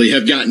emotionally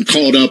have gotten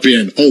caught up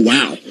in, oh,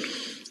 wow,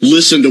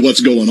 listen to what's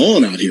going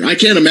on out here. I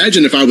can't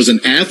imagine if I was an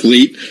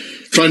athlete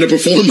trying to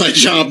perform my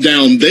job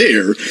down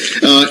there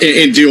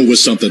and deal with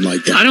something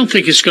like that. I don't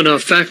think it's going to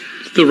affect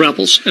the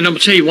Rebels, and I'm going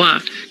to tell you why.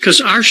 Because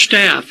our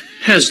staff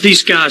has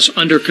these guys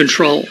under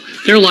control.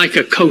 They're like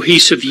a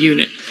cohesive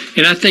unit.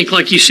 And I think,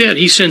 like you said,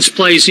 he sends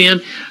plays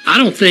in. I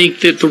don't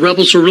think that the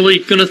Rebels are really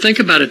going to think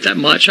about it that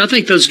much. I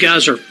think those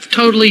guys are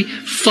totally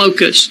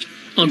focused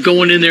on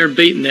going in there and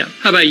beating them.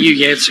 How about you,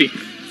 Yancey?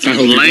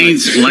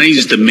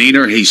 Lane's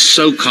demeanor, he's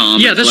so calm.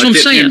 Yeah, that's what I'm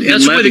saying.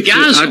 That's where the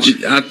guys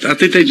are. I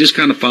think they just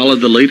kind of followed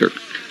the leader.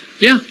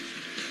 Yeah.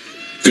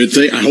 Good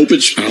thing. I hope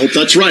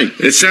that's right.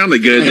 It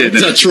sounded good, didn't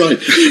it? That's right.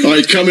 All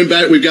right, coming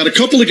back, we've got a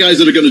couple of guys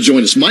that are going to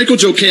join us. Michael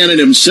Joe Cannon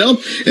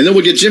himself, and then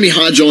we'll get Jimmy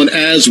Hodge on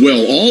as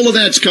well. All of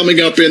that's coming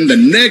up in the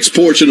next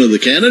portion of the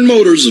Cannon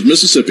Motors of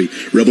Mississippi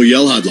Rebel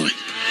Yell Hotline.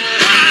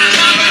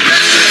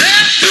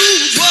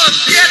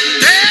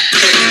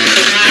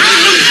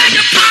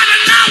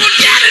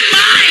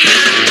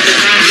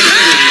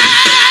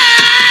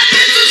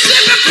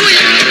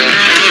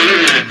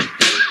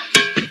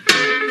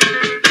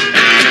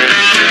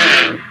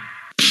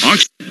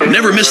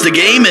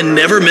 and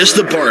never miss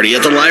the party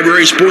at the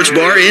Library Sports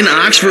Bar in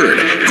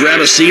Oxford. Grab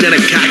a seat and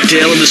a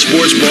cocktail in the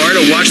sports bar to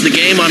watch the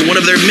game on one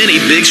of their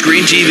many big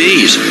screen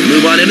TVs.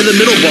 Move on into the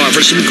middle bar for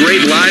some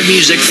great live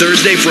music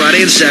Thursday, Friday,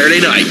 and Saturday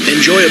night.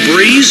 Enjoy a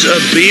breeze, a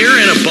beer,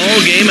 and a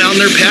ball game out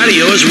in their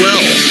patio as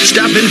well.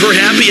 Stop in for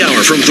happy hour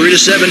from 3 to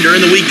 7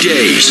 during the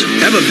weekdays.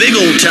 Have a big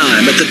old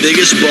time at the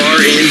biggest bar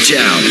in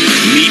town.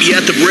 Meet you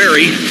at the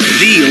Brary,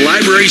 the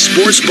Library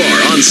Sports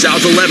Bar on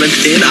South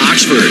 11th in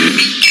Oxford.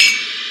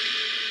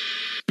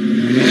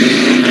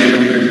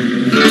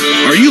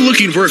 Are you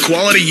looking for a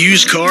quality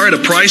used car at a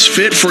price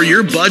fit for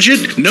your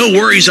budget? No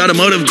Worries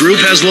Automotive Group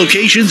has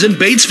locations in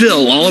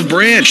Batesville, Olive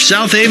Branch,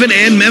 South Haven,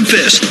 and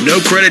Memphis. No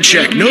credit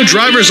check, no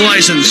driver's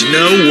license,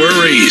 no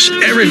worries.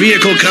 Every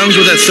vehicle comes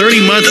with a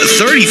 30-month,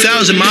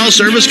 30,000-mile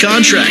service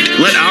contract.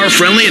 Let our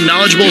friendly and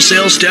knowledgeable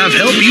sales staff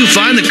help you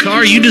find the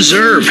car you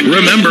deserve.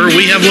 Remember,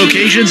 we have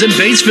locations in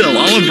Batesville,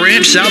 Olive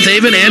Branch, South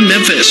Haven, and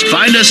Memphis.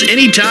 Find us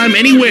anytime,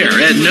 anywhere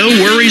at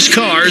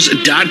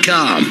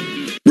NoWorriesCars.com.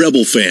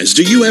 Rebel fans,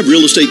 do you have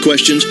real estate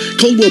questions?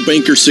 Coldwell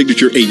Banker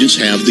Signature agents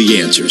have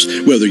the answers.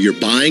 Whether you're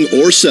buying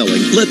or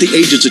selling, let the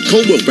agents at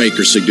Coldwell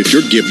Banker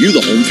Signature give you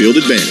the home field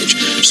advantage.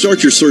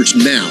 Start your search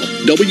now,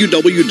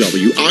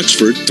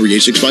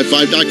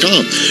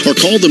 www.oxford38655.com, or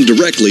call them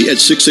directly at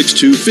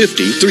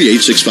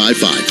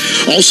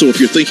 662-50-38655. Also,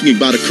 if you're thinking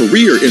about a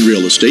career in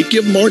real estate,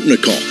 give Martin a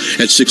call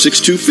at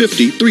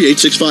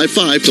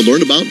 662-50-38655 to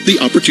learn about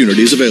the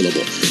opportunities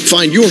available.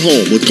 Find your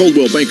home with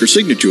Coldwell Banker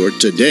Signature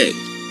today.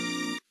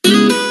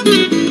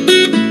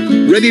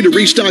 Ready to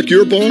restock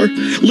your bar?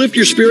 Lift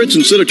Your Spirits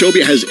in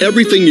Senatobia has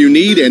everything you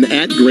need and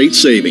at great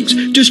savings.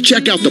 Just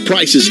check out the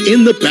prices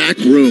in the back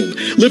room.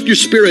 Lift Your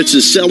Spirits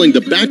is selling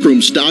the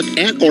backroom stock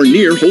at or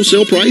near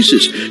wholesale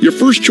prices. Your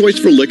first choice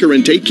for liquor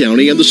in Tate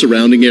County and the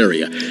surrounding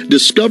area.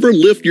 Discover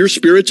Lift Your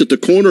Spirits at the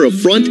corner of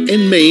Front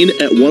and Main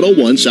at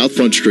 101 South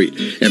Front Street.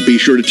 And be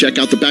sure to check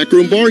out the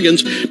backroom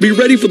bargains. Be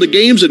ready for the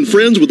games and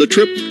friends with a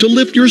trip to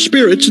Lift Your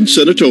Spirits in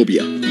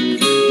Senatobia.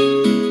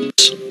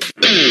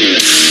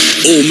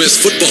 Ole Miss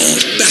football,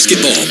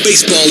 basketball,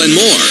 baseball, and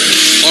more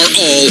are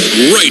all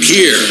right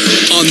here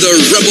on the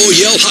Rebel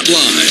Yell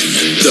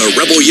Hotline. The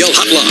Rebel Yell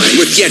Hotline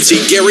with Yancey,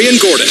 Gary, and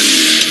Gordon.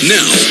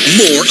 Now,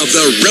 more of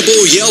the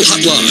Rebel Yell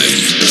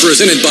Hotline,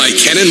 presented by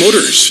Cannon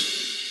Motors.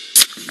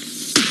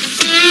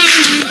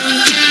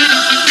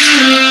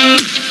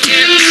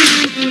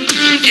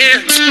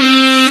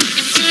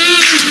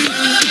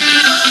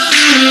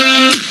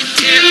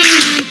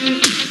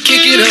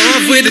 Kick it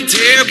off with the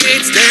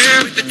tailgates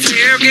down, with the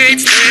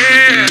tailgates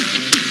down.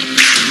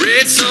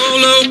 Red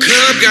Solo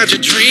Cup, got your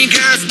drink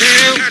guys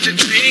down, got your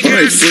drink. All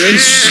right,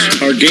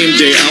 friends, our game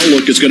day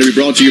outlook is going to be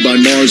brought to you by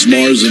Mars,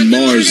 and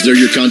Mars. They're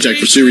your contact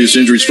for serious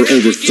injuries for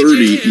over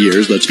 30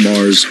 years. That's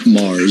Mars,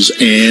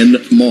 and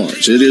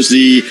Mars. It is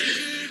the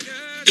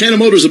Cannon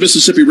Motors of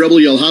Mississippi Rebel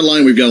Yell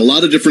Hotline. We've got a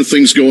lot of different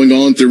things going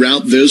on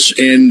throughout this,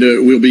 and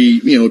we'll be,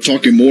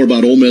 talking more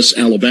about Ole Miss,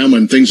 Alabama,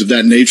 and things of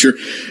that nature.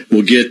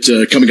 We'll get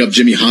coming up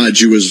Jimmy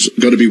Hodge, who is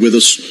going to be with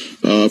us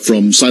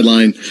from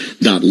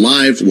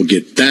Sideline.live. We'll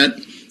get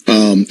that.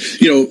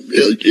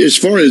 As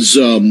far as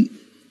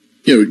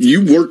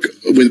you work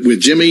with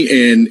Jimmy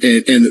and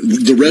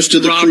the rest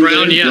of the Rob crew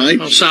Brown, there,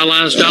 right? On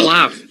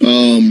Sidelines.live.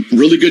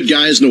 Really good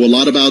guys, know a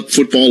lot about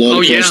football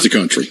all across the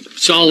country.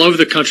 It's all over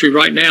the country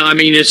right now. I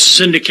mean, it's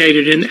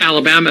syndicated in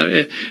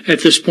Alabama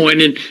at this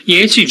point, and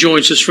Yancey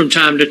joins us from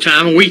time to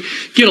time, and we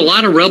get a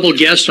lot of Rebel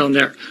guests on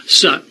there.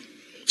 So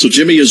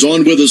Jimmy is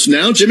on with us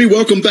now. Jimmy,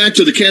 welcome back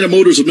to the Cannon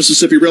Motors of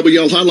Mississippi Rebel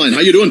Yell Hotline. How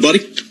you doing, buddy?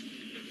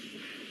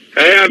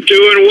 Hey, I'm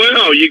doing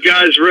well. You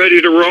guys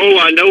ready to roll?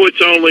 I know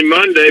it's only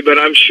Monday, but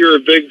I'm sure a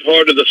big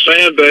part of the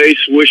fan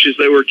base wishes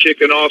they were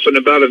kicking off in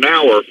about an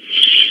hour.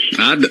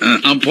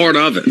 I'm part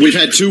of it. We've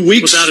had 2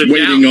 weeks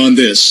waiting on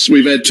this.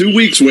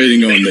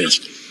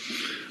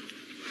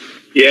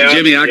 Yeah,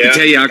 Jimmy, I can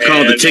tell you, I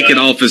called the ticket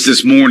office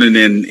this morning,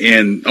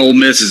 and Ole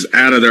Miss is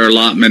out of their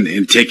allotment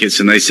in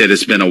tickets, and they said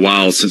it's been a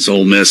while since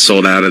Ole Miss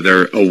sold out of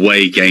their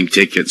away game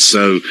tickets.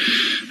 So,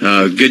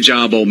 good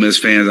job, Ole Miss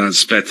fans. I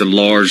expect a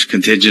large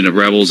contingent of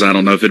Rebels. I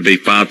don't know if it'd be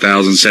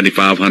 5,000,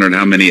 7,500,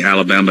 how many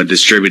Alabama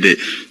distributed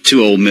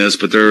to Ole Miss,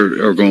 but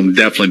there are going to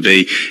definitely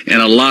be.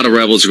 And a lot of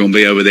Rebels are going to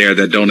be over there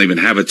that don't even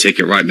have a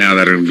ticket right now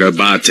that are going to go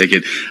buy a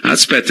ticket. I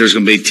expect there's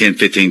going to be 10,000,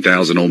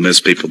 15,000 Ole Miss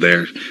people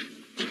there.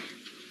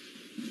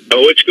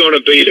 Oh, it's going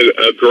to be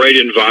a great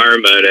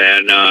environment,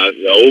 and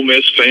the Ole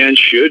Miss fans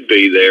should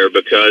be there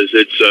because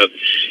it's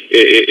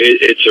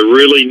a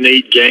really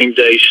neat game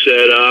day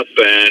setup,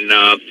 and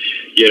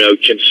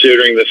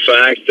considering the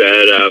fact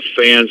that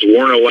fans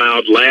weren't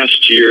allowed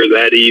last year,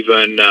 that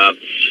even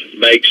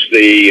makes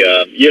the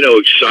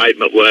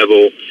excitement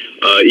level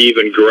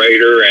even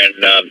greater,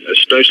 and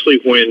especially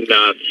when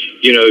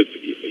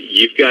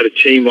you've got a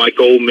team like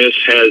Ole Miss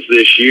has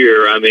this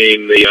year. I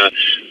mean, the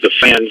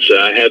fans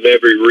have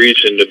every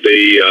reason to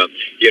be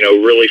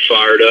really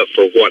fired up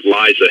for what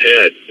lies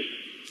ahead.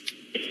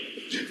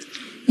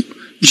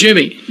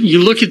 Jimmy,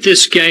 you look at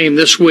this game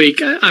this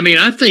week. I mean,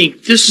 I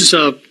think this is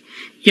of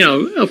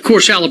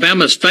course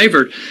Alabama's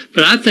favored,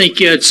 but I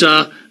think it's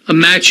a a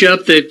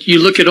matchup that you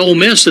look at Ole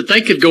Miss that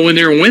they could go in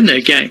there and win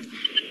that game.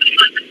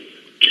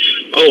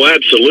 Oh,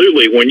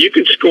 absolutely. When you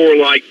can score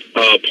like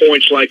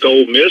points like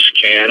Ole Miss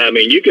can, I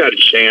mean, you got a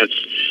chance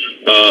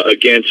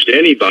against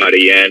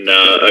anybody. And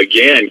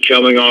again,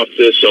 coming off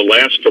this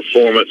last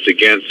performance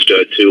against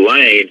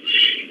Tulane,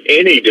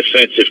 any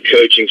defensive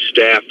coaching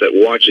staff that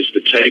watches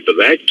the tape of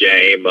that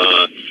game,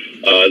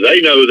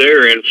 they know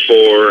they're in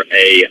for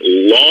a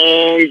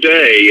long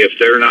day if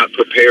they're not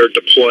prepared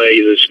to play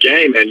this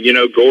game. And, you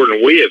know,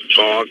 Gordon, we have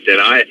talked, and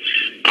I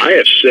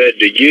have said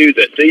to you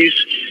that these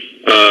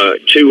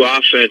two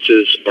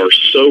offenses are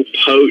so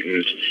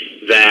potent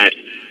that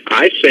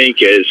I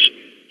think as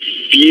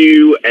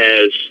few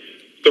as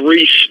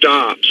 3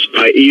 stops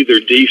by either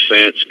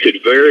defense could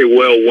very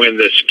well win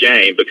this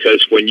game,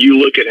 because when you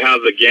look at how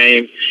the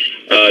game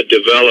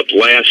developed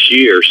last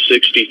year,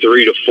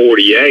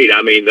 63-48,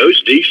 I mean,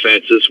 those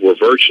defenses were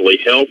virtually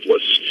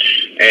helpless.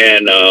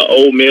 And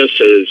Ole Miss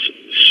has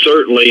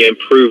certainly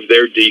improved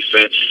their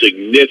defense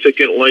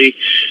significantly.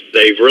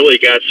 They've really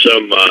got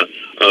some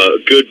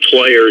good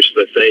players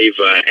that they've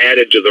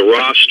added to the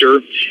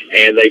roster,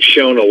 and they've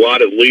shown a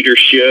lot of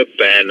leadership,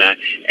 and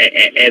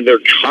they're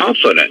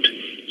confident,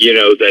 you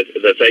know,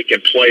 that they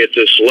can play at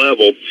this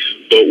level.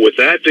 But with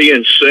that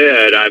being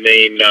said, I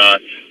mean,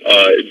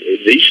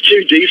 these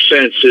two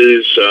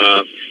defenses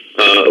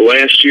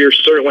last year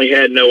certainly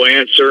had no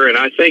answer, and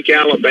I think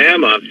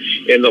Alabama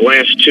in the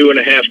last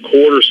 2.5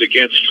 quarters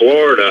against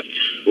Florida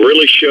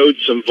really showed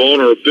some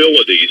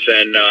vulnerabilities.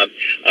 And,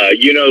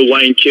 you know,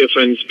 Lane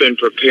Kiffin's been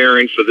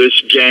preparing for this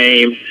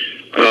game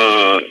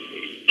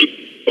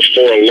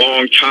for a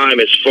long time,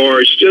 as far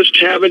as just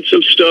having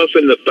some stuff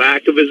in the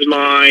back of his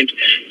mind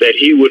that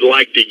he would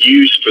like to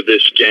use for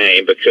this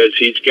game, because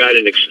he's got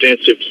an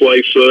extensive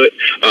playbook.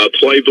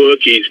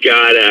 He's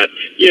got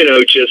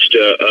just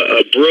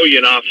a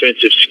brilliant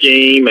offensive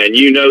scheme, and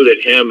you know that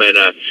him and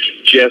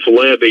Jeff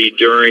Levy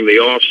during the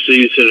off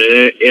season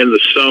and in the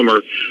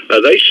summer,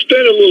 they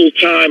spent a little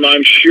time,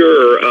 I'm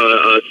sure,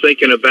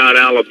 thinking about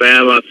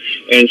Alabama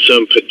and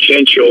some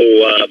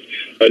potential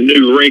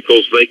new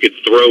wrinkles they could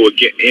throw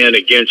in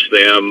against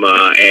them,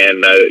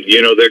 and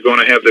they're going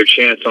to have their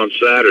chance on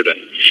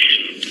Saturday.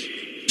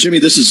 Jimmy,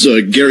 this is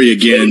Gary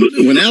again.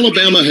 When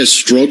Alabama has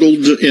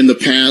struggled in the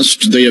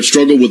past, they have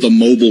struggled with a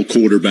mobile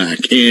quarterback.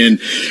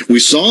 And we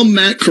saw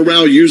Matt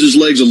Corral use his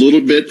legs a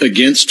little bit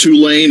against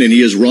Tulane, and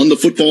he has run the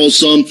football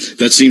some.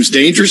 That seems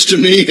dangerous to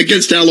me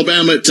against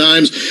Alabama at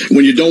times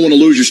when you don't want to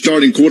lose your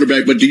starting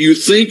quarterback. But do you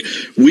think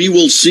we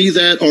will see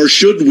that, or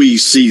should we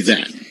see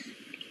that?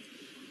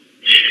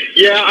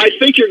 Yeah, I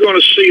think you're going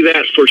to see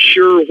that for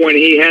sure when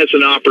he has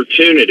an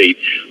opportunity.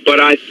 But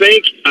I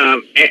think,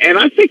 and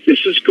I think this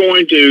is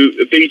going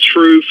to be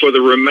true for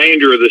the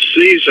remainder of the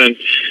season,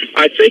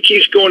 I think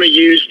he's going to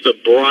use the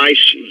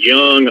Bryce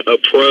Young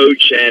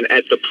approach, and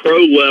at the pro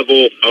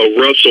level,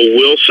 Russell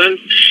Wilson.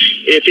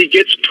 If he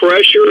gets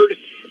pressured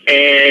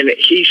and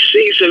he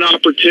sees an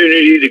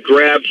opportunity to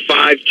grab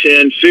 5,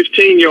 10,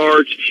 15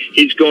 yards,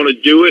 he's going to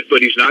do it,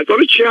 but he's not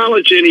going to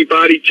challenge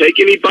anybody, take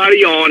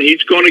anybody on.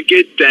 He's going to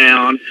get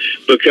down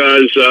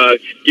because,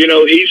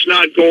 he's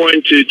not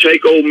going to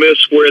take Ole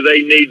Miss where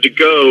they need to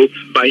go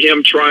by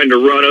him trying to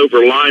run over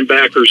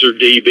linebackers or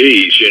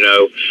DBs,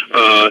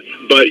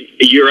 But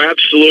you're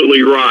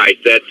absolutely right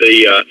that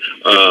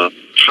the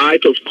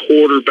type of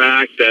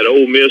quarterback that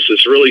Ole Miss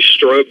has really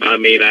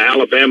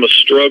Alabama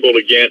struggled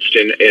against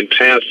in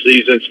past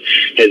seasons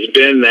has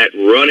been that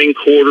running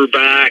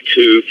quarterback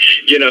who,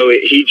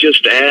 he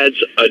just adds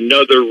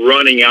another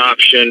running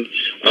option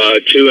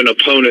to an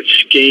opponent's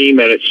scheme,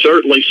 and it's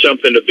certainly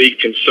something to be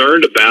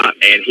concerned about,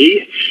 and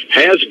he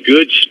has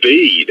good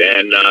speed.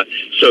 And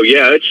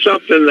it's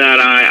something that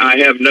I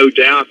have no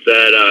doubt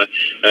that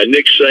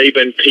Nick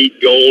Saban, Pete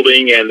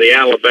Golding, and the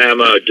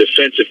Alabama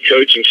defensive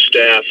coaching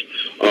staff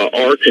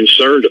are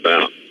concerned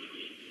about.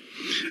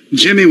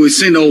 Jimmy, we've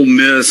seen Ole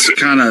Miss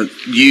kind of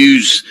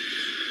use,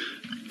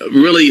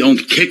 really on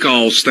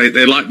kickoffs,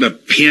 they like to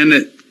pin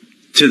it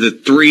to the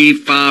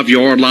 3-5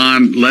 yard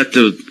line, let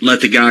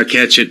the guy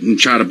catch it and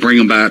try to bring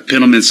them back,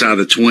 pin them inside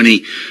the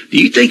 20. Do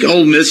you think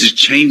Ole Miss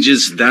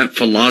changes that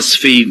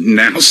philosophy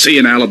now,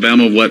 seeing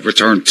Alabama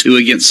return 2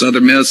 against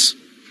Southern Miss?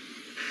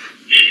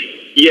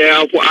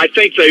 Yeah, well, I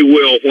think they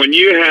will. When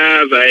you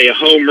have a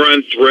home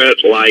run threat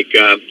like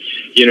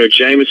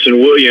Jamison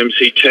Williams,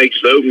 he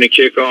takes the opening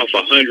kickoff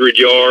 100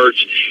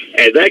 yards,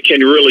 and that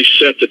can really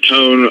set the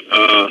tone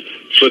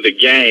for the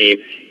game.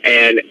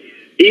 And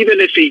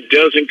even if he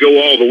doesn't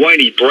go all the way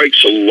and he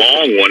breaks a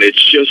long one,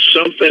 it's just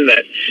something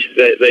that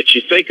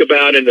you think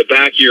about in the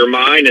back of your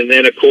mind. And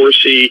then, of course,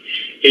 he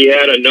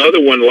had another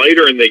one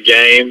later in the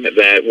game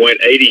that went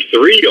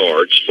 83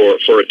 yards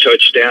for a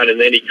touchdown, and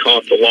then he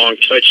caught the long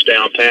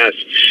touchdown pass.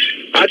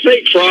 I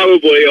think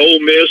probably Ole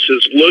Miss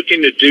is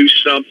looking to do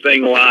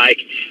something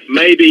like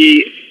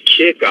maybe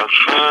kick a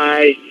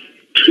high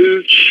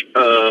pooch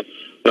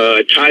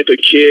type of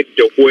kick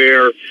to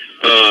where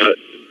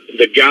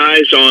the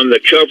guys on the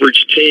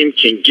coverage team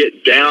can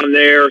get down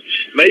there,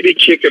 maybe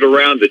kick it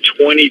around the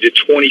 20 to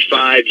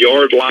 25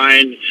 yard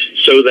line,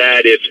 so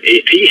that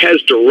if he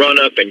has to run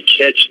up and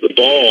catch the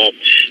ball,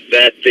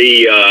 that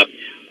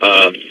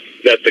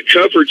the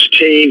coverage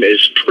team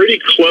is pretty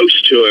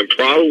close to him,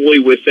 probably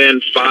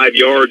within 5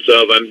 yards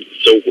of him,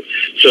 so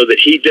that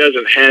he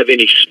doesn't have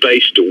any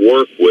space to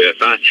work with.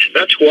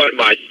 That's what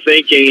my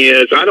thinking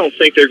is. I don't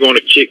think they're going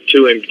to kick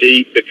to him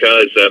deep,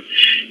 because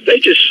they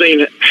just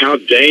seen how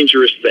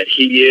dangerous that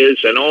he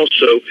is, and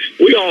also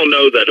we all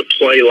know that a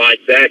play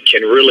like that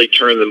can really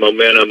turn the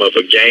momentum of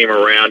a game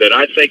around, and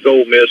I think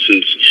Ole Miss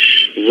is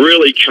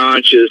really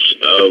conscious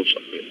of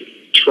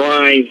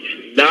trying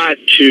not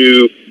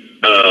to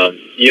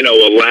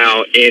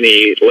allow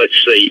any,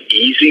 let's say,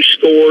 easy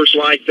scores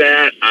like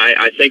that.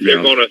 I think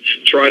they're going to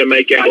try to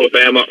make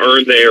Alabama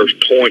earn their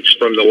points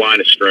from the line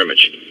of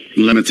scrimmage.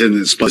 Limited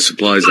in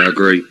supplies, I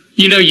agree.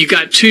 You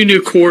got a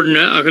new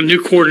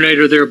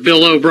coordinator there,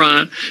 Bill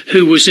O'Brien,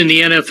 who was in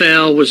the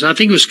NFL, I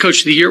think he was coach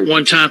of the year at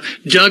one time.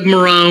 Doug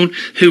Marrone,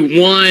 who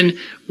won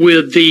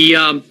with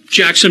the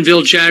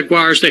Jacksonville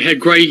Jaguars. They had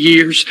great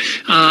years.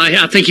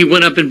 I think he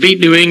went up and beat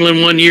New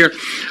England one year.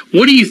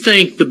 What do you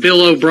think the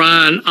Bill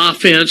O'Brien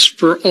offense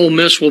for Ole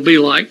Miss will be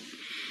like?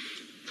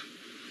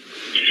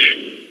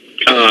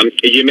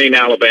 You mean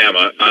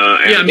Alabama?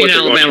 Yeah, I mean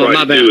Alabama,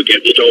 my bad.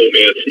 Against Ole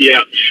Miss.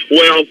 Yeah.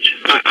 Well,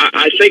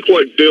 I think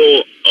what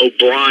Bill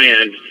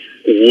O'Brien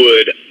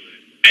would,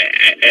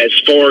 as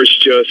far as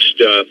just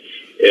the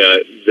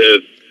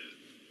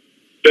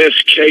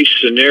best case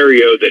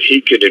scenario that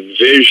he could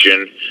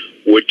envision,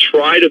 would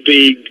try to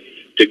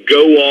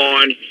go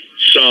on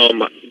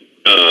some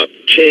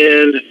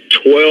 10,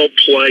 12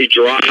 play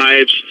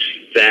drives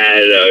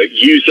that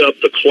use up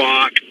the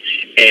clock.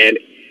 And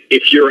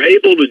if you're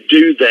able to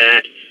do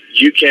that,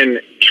 you can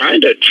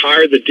kind of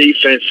tire the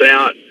defense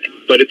out.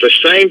 But at the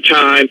same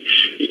time,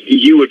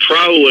 you would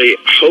probably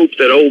hope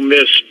that Ole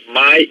Miss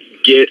might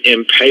get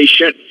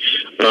impatient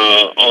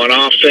on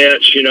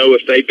offense,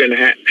 if they've been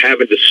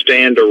having to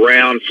stand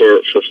around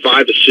for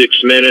 5 to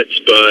 6 minutes.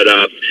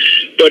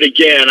 But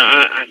again,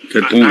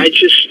 I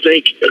just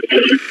think, but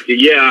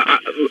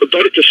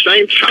at the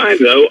same time,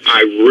 though,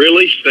 I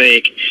really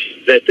think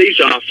that these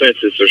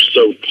offenses are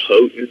so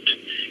potent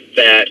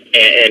that,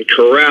 and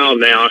Corral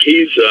now,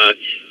 he's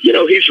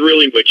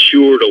really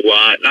matured a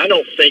lot, and I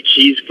don't think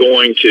he's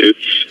going to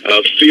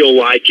feel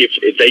like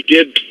if they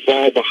did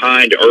fall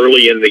behind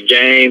early in the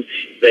game,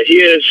 that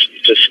he has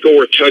to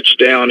score a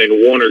touchdown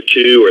in 1 or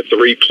 2 or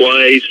 3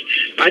 plays.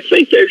 I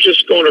think they're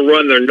just going to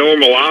run their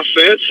normal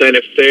offense, and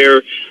if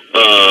they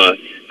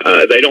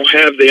don't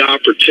have the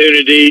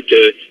opportunity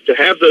to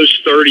have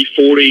those 30,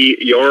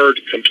 40-yard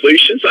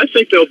completions, I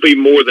think they'll be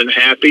more than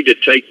happy to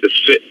take the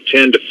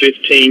 10 to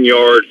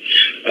 15-yard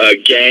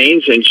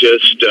gains and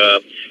just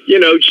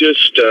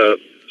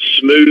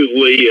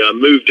smoothly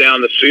move down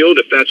the field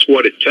if that's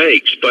what it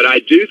takes. But I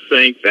do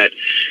think that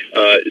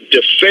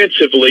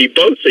defensively,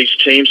 both these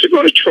teams are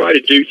going to try to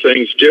do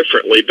things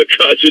differently,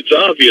 because it's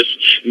obvious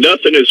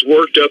nothing has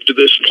worked up to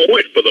this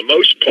point for the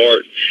most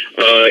part,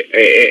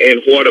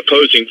 and what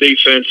opposing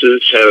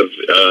defenses have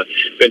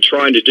been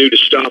trying to do to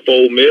stop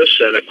Ole Miss.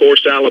 And of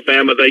course,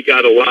 Alabama, they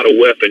got a lot of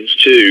weapons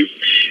too.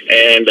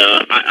 And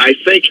I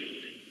think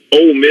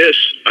Ole Miss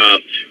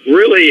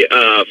really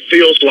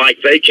feels like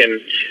they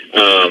can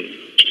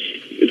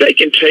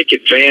take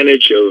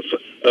advantage of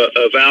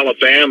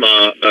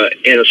Alabama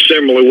in a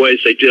similar way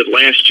as they did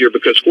last year,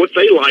 because what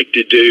they like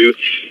to do,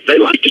 they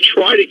like to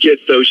try to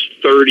get those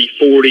 30,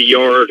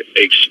 40-yard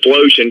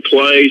explosion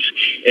plays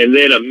and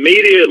then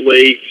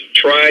immediately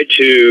try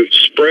to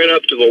sprint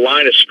up to the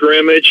line of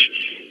scrimmage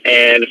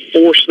and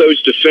force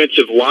those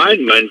defensive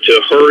linemen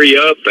to hurry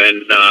up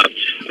and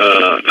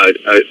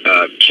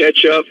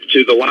catch up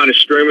to the line of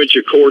scrimmage.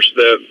 Of course,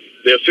 the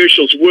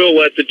officials will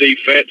let the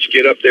defense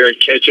get up there and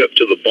catch up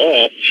to the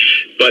ball,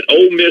 but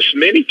Ole Miss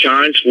many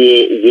times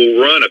will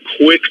run a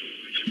quick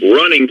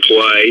running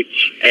play,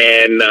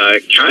 and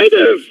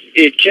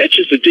it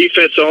catches the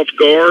defense off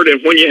guard.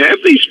 And when you have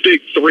these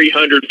big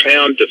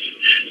 300-pound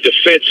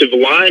defensive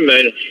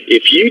linemen,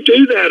 if you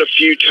do that a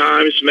few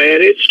times,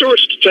 man, it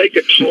starts to take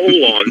a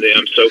toll on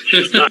them. So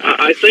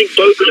I think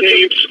both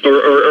teams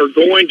are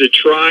going to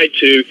try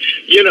to,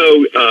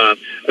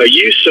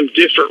 use some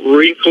different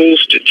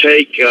wrinkles to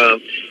take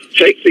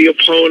the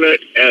opponent,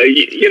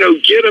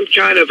 get them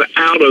kind of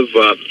out of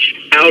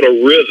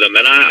rhythm.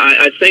 And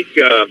I think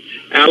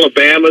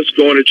Alabama's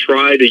going to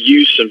try to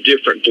use some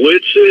different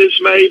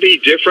blitzes, maybe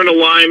different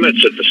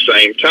alignments at the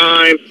same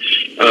time,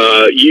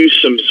 use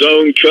some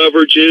zone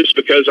coverages,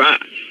 because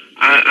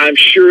I'm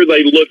sure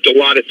they looked a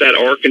lot at that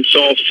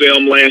Arkansas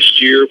film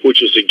last year,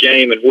 which was a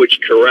game in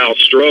which Corral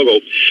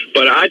struggled.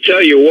 But I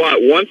tell you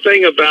what, one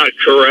thing about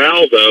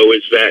Corral, though,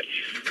 is that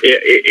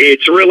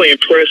it's really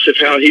impressive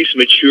how he's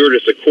matured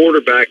as a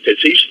quarterback,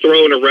 because he's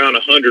thrown around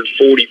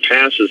 140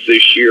 passes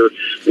this year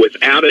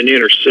without an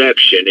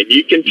interception, and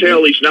you can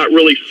tell he's not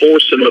really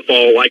forcing the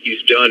ball like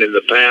he's done in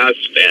the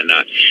past, and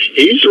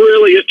he's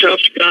really a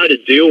tough guy to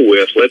deal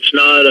with. Let's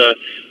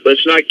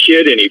not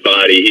kid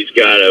anybody. He's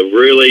got a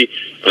really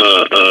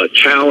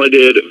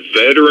talented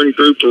veteran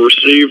group of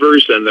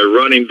receivers, and their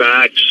running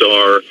backs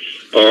are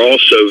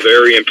also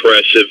very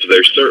impressive.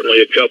 There's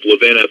certainly a couple of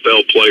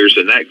NFL players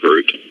in that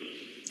group.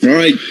 All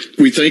right.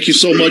 We thank you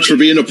so much for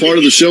being a part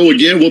of the show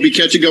again. We'll be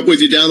catching up with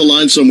you down the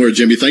line somewhere,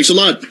 Jimmy. Thanks a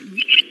lot.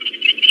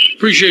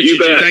 Appreciate you.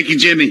 Thank you,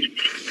 Jimmy.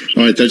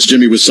 All right, that's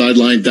Jimmy with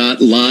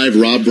Sideline.Live.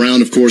 Rob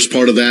Brown, of course,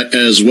 part of that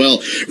as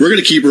well. We're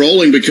going to keep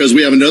rolling because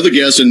we have another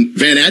guest, and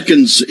Van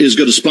Atkins is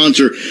going to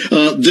sponsor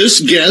this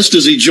guest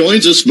as he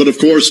joins us. But, of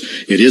course,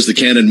 it is the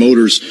Cannon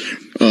Motors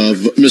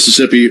of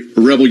Mississippi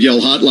Rebel Yell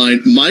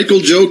Hotline. Michael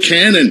Joe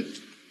Cannon,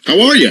 how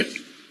are you?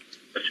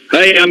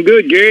 Hey, I'm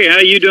good, Gary. How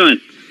you doing?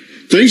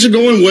 Things are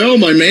going well,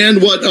 my man.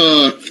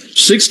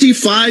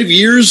 65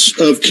 years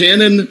of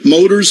Cannon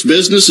Motors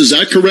business, is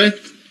that correct?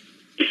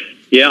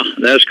 Yeah,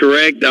 that's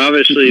correct.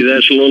 Obviously,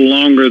 that's a little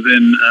longer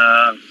than,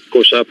 of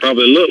course, I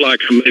probably look like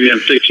maybe I'm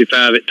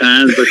 65 at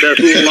times, but that's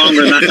a little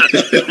longer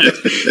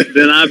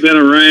than I've been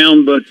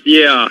around. But,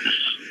 yeah,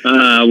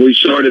 we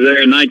started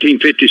there in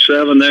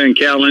 1957 there in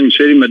Calhoun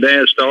City. My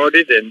dad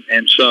started,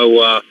 and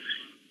so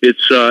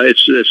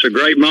it's a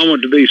great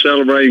moment to be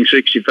celebrating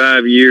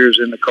 65 years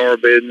in the car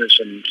business,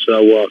 and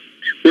so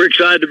we're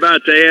excited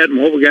about that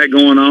and what we got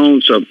going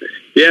on. So,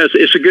 yeah,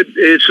 it's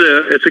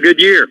a good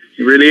year.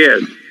 It really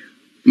is.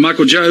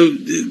 Michael Joe,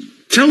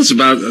 tell us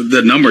about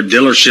the number of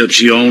dealerships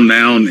you own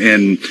now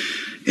and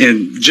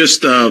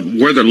just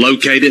where they're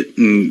located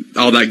and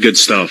all that good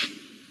stuff.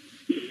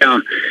 Yeah.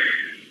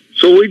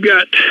 So we've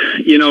got,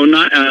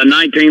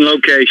 19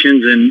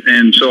 locations,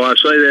 and so I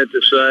say that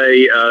to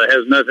say it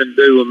has nothing to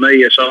do with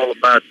me. It's all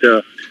about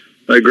the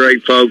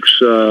great folks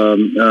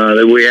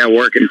that we have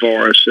working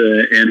for us.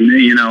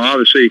 And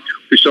obviously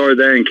we started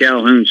there in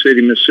Calhoun City,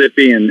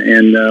 Mississippi,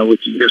 and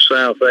which is just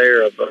south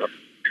there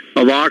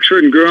of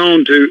Oxford, and grew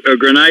on to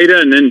Grenada,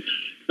 and then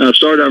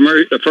started our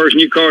first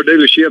new car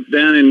dealership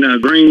down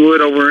in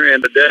Greenwood over in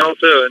the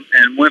Delta,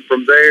 and went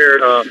from there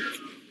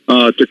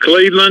to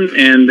Cleveland,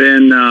 and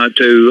then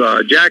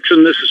to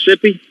Jackson,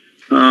 Mississippi.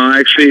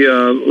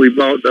 We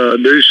bought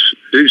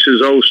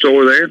Deuce's old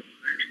store there,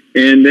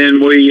 and then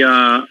we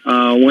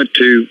went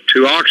to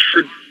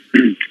Oxford,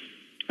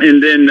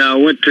 and then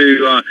went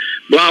to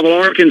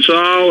Blytheville,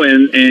 Arkansas,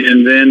 and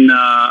then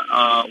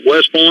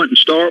West Point and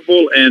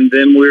Starkville, and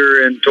then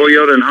we're in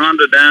Toyota and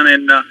Honda down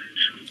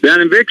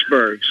in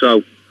Vicksburg.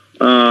 So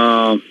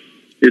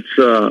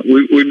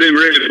we've been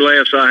really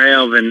blessed. I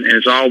have, and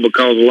it's all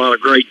because of a lot of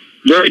great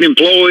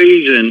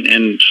employees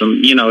and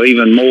some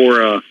even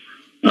more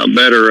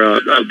better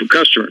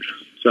customers.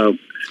 So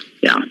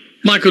yeah.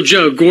 Michael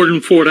Joe, Gordon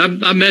Ford,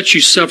 I met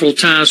you several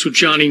times with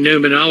Johnny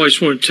Newman. I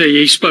always want to tell you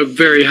he spoke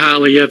very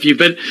highly of you.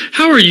 But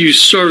how are you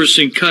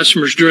servicing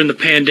customers during the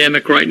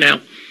pandemic right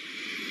now?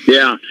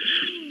 Yeah,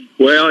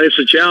 well, it's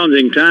a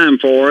challenging time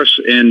for us,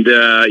 and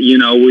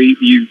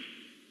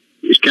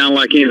it's kind of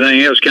like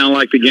anything else, kind of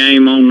like the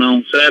game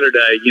on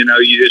Saturday. You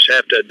just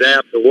have to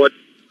adapt to what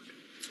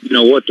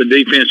the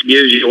defense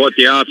gives you, what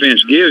the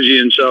offense gives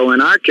you, and so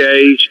in our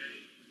case,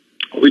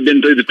 we've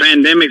been through the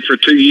pandemic for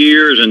 2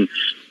 years, and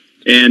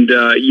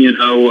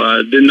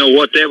didn't know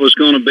what that was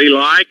going to be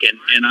like.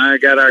 And I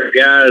got our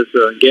guys,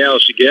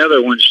 gals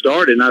together when it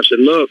started. And I said,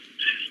 look,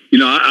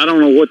 I don't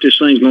know what this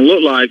thing's going to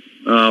look like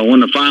when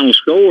the final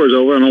score is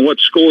over. I don't know what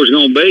the score is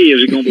going to be.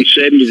 Is it going to be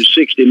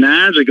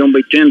 70-69? Is it going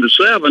to be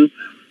 10-7?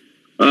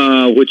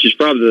 Which is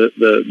probably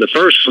the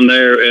first one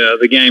there,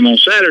 the game on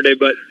Saturday.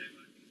 But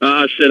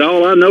I said,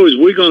 all I know is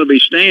we're going to be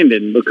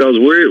standing because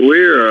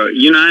we're a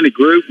united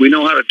group. We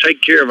know how to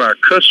take care of our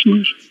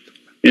customers.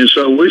 And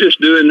so we're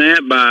just doing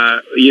that by,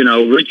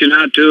 reaching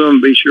out to them,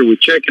 be sure we're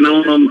checking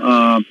on them.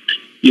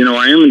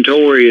 Our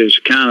inventory is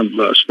kind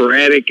of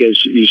sporadic,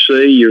 as you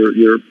see.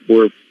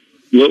 We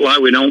look like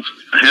we don't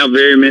have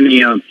very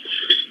many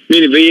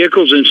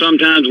vehicles, and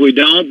sometimes we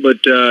don't.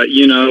 But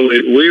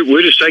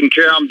we're just taking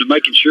care of them to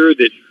making sure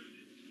that,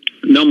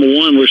 number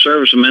one, we're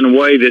servicing them in a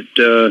way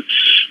that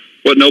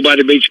what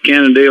nobody beats a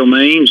Cannon deal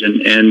means,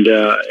 and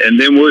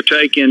then we're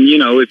taking,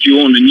 if you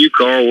want a new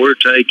car, we're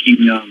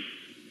taking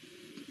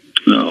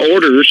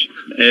orders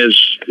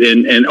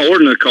and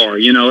ordering a car.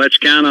 That's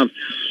kind of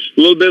a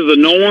little bit of the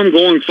norm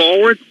going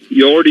forward.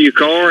 You order your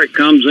car, it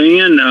comes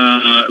in.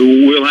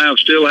 We'll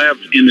still have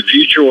in the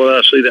future what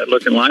I see that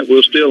looking like.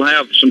 We'll still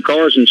have some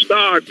cars in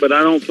stock, but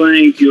I don't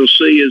think you'll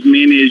see as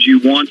many as you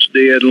once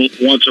did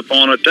once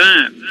upon a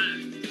time.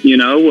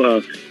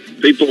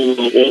 People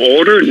will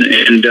order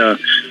and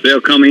they'll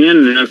come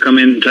in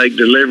and take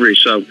delivery.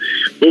 So,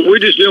 but we're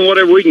just doing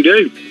whatever we can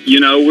do.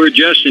 We're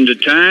adjusting to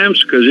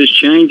times because it's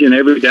changing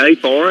every day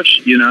for us.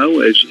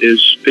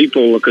 As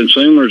people,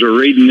 consumers are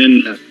reading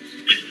in,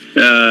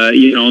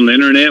 on the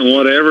internet and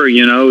whatever.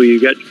 You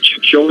got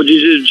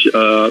shortages,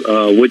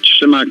 which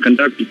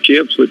semiconductor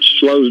chips, which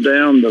slows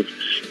down the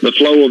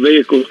flow of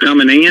vehicles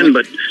coming in.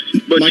 But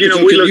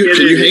Michael, we look at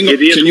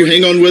it. Can you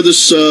hang on with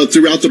us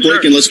throughout the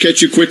break, and let's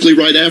catch you quickly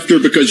right after,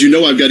 because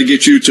I've got to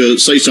get you to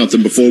say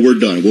something before we're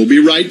done. We'll be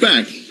right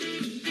back.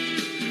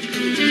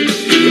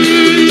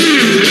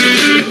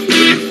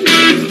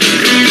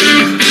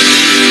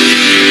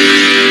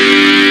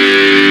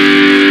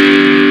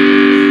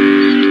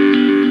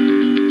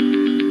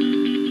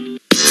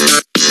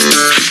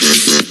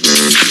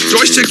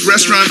 Joysticks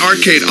Restaurant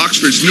Arcade,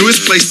 Oxford's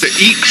newest place to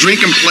eat,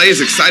 drink, and play,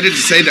 is excited to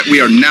say that we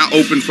are now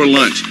open for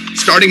lunch.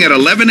 Starting at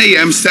 11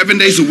 a.m., 7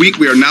 days a week,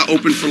 we are now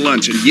open for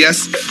lunch. And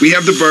yes, we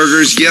have the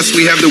burgers, yes,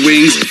 we have the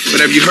wings, but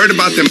have you heard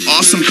about them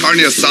awesome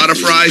carne asada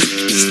fries,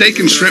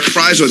 steak and shrimp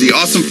fries, or the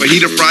awesome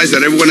fajita fries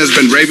that everyone has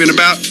been raving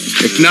about?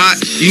 If not,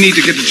 you need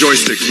to get the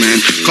Joysticks, man.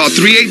 Call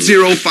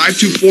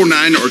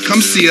 380-5249 or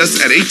come see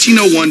us at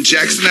 1801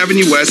 Jackson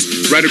Avenue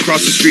West, right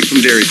across the street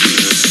from Dairy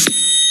Queen.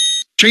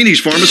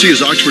 Cheney's Pharmacy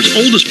is Oxford's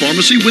oldest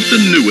pharmacy with the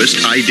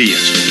newest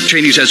ideas.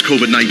 Cheney's has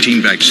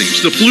COVID-19 vaccines,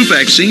 the flu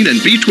vaccine,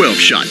 and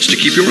B12 shots to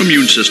keep your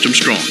immune system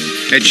strong.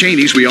 At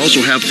Cheney's, we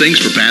also have things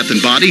for bath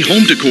and body,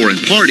 home decor, and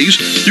parties.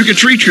 You can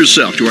treat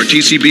yourself to our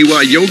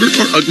TCBY yogurt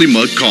or Ugly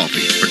Mug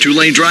coffee. Our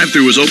 2-lane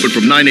drive-thru is open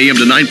from 9 a.m.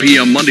 to 9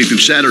 p.m. Monday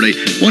through Saturday,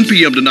 1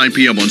 p.m. to 9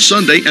 p.m. on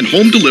Sunday, and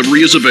home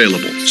delivery is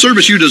available.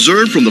 Service you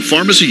deserve from the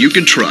pharmacy you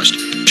can trust.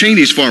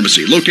 Cheney's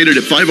Pharmacy, located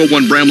at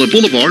 501 Bramlett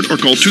Boulevard, or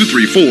call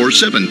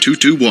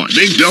 234-7221.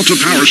 Big Delta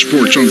Power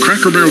Sports on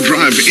Cracker Barrel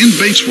Drive in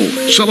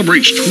Batesville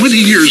celebrates 20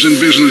 years in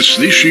business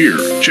this year.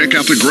 Check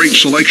out the great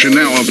selection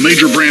now of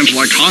major brands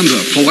like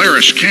Honda,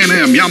 Polaris,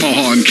 Can-Am,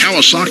 Yamaha, and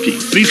Kawasaki,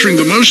 featuring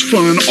the most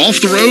fun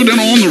off the road and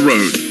on the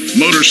road.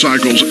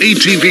 Motorcycles,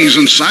 ATVs,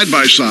 and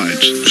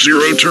side-by-sides,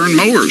 zero-turn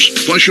mowers,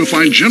 plus you'll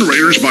find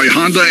generators by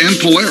Honda and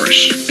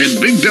Polaris. And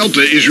Big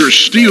Delta is your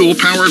steel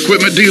power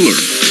equipment dealer,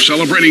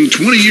 celebrating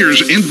 20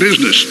 years in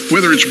business,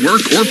 whether it's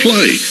work or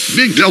play.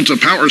 Big Delta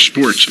Power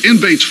Sports in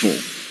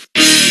Batesville.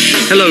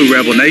 Hello,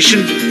 Rebel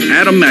Nation.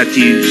 Adam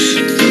Matthews,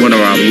 one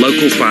of our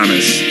local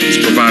finest,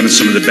 is providing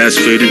some of the best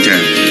food in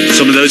town.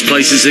 Some of those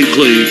places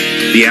include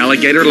the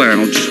Alligator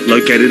Lounge,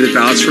 located at the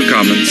Oxford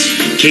Commons,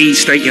 King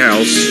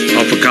Steakhouse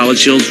off of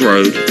College Hills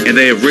Road, and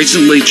they have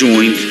recently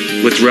joined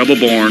with Rebel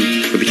Barn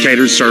for the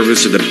catered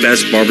service of the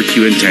best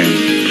barbecue in town.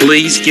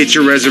 Please get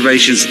your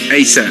reservations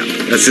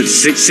ASAP. That's at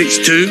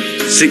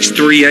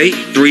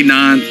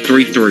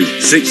 662-638-3933.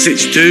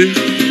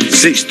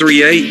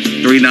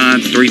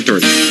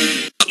 662-638-3933.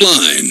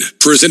 Hotline,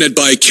 presented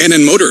by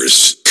Cannon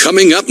Motors.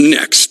 Coming up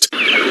next.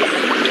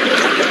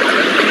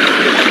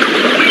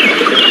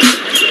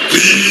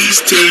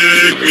 Please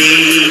take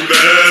me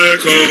back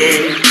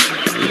home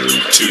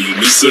to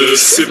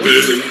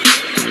Mississippi.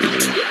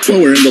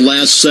 Well, we're in the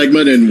last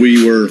segment, and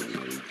we were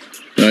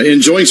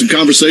enjoying some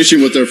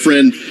conversation with our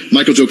friend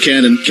Michael Joe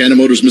Cannon, Cannon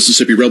Motors,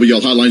 Mississippi Rebel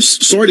Yell Hotline.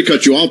 Sorry to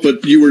cut you off, but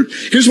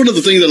here's one of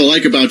the things that I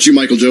like about you,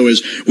 Michael Joe,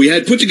 is we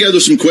had put together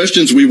some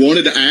questions we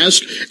wanted to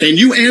ask, and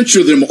you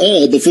answer them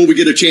all before we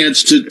get a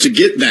chance to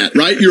get that,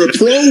 right? You're a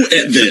pro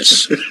at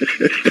this.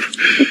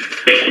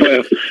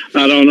 Well,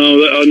 I don't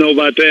know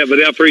about that, but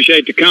I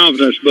appreciate the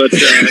confidence. But,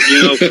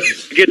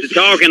 get to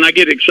talking, I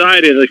get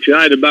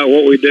excited about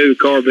what we do,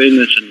 car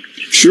business,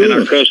 and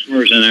our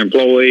customers and our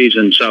employees.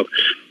 And so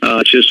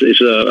it's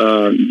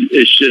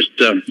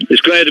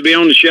glad to be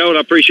on the show, and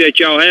I appreciate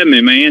y'all having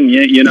me, man.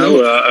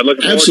 I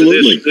look forward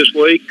to this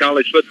week,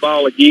 college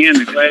football again.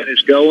 I'm glad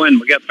it's going.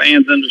 We got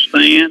fans in the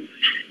stand,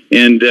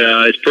 and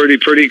it's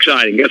pretty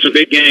exciting. Got some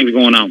big games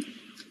going on.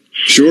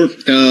 Sure.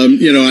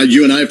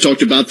 You and I have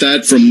talked about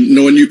that from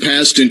knowing you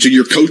passed into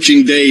your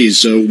coaching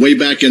days, way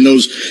back in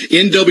those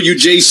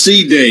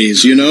NWJC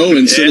days, in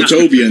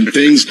Senatobia and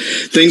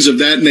things of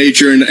that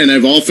nature. And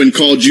I've often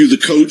called you the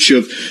coach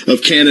of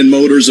Cannon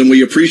Motors, and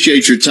we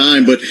appreciate your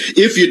time. But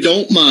if you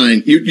don't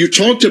mind, you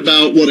talked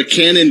about what a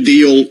Cannon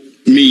deal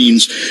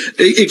means.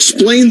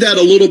 Explain that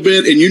a little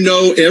bit. And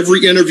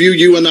every interview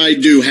you and I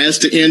do has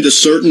to end a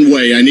certain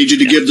way. I need you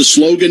to give the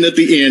slogan at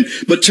the end,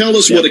 but tell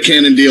us what a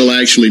Cannon deal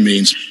actually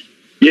means.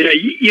 Yeah,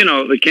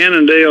 the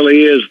Cannon deal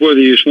is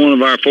whether it's one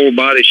of our full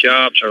body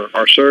shops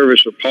or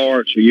service or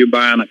parts, or you're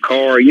buying a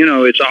car,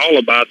 it's all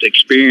about the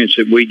experience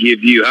that we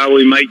give you, how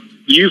we make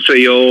you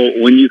feel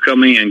when you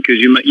come in.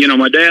 Because,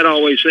 my dad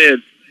always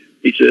said,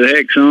 he said,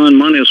 heck, son,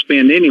 money will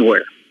spend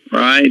anywhere.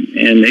 Right.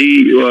 And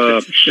he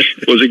was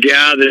a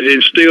guy that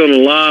instilled a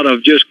lot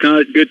of just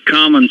good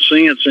common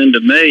sense into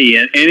me,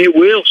 and it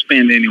will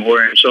spend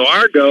anywhere. And so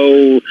our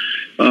goal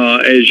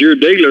as your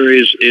dealer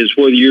is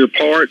whether you're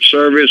part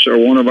service or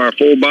one of our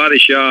full body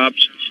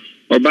shops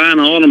or buying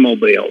an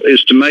automobile,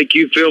 is to make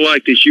you feel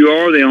like that you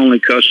are the only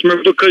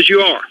customer, because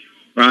you are.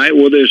 Right.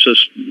 Whether it's a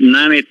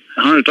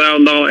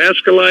 $100,000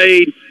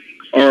 Escalade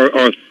or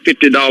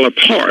 $50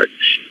 part,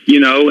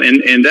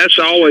 and that's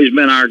always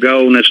been our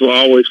goal, and that's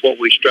always what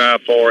we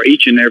strive for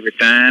each and every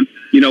time.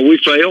 We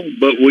fail,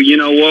 but you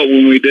know what?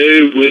 When we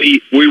do,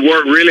 we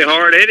work really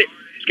hard at it.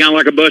 It's kind of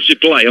like a busted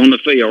play on the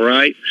field,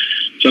 right?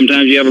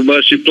 Sometimes you have a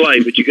busted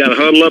play, but you got to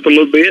huddle up a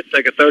little bit,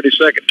 take a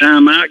 30-second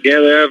timeout,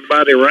 gather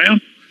everybody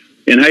around,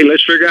 and, hey,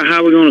 let's figure out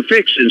how we're going to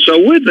fix it. And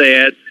so with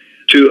that,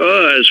 to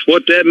us,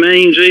 what that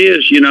means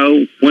is,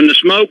 when the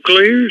smoke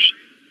clears,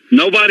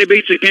 nobody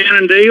beats a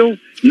Cannon deal.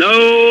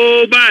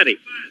 Nobody.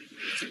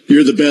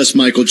 You're the best,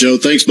 Michael Joe.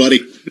 Thanks, buddy.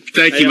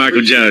 Thank you,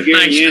 Michael Joe.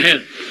 Thanks,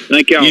 man.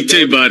 Thank y'all. You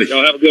too, buddy.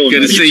 Y'all have a good one.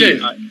 Good to see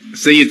you.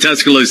 See you in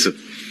Tuscaloosa.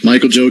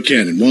 Michael Joe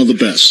Cannon, one of the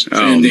best.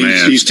 Oh, and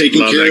man. He's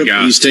taking Love care that of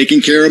guy. He's taking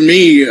care of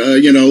me,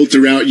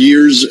 throughout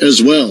years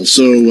as well.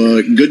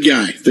 So, good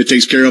guy that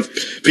takes care of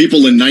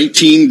people in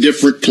 19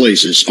 different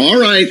places.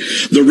 All right,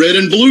 the red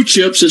and blue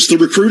chips. It's the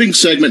recruiting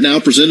segment now,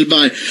 presented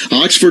by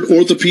Oxford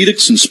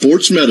Orthopedics and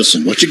Sports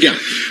Medicine. What you got?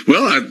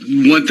 Well,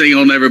 one thing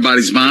on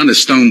everybody's mind is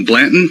Stone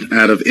Blanton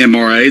out of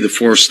MRA, the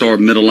 4-star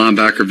middle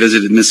linebacker,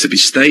 visited Mississippi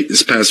State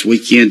this past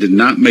weekend, did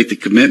not make the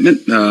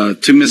commitment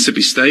to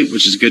Mississippi State,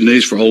 which is good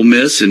news for Ole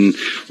Miss, and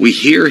we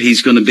hear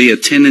he's going to be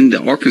attending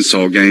the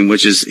Arkansas game,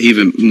 which is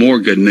even more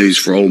good news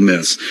for Ole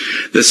Miss.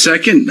 The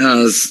second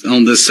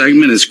on this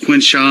segment is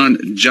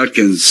Quinshon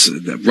Judkins,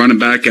 the running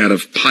back out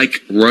of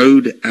Pike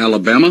Road,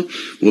 Alabama,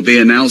 will be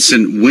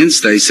announcing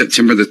Wednesday,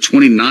 September the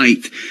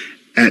 29th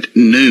at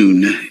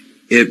noon.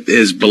 It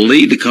is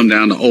believed to come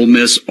down to Ole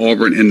Miss,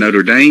 Auburn, and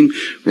Notre Dame.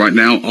 Right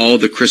now, all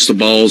the crystal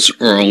balls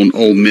are on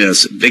Ole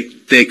Miss. Big,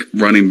 thick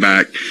running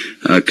back.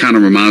 Kind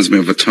of reminds me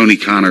of a Tony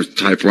Connor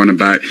type running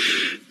back.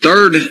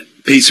 Third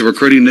piece of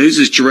recruiting news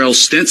is Jarrell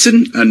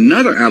Stinson,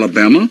 another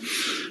Alabama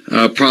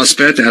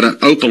prospect out of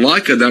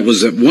Opelika that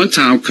was at one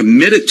time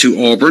committed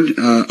to Auburn,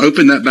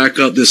 opened that back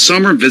up this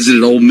summer,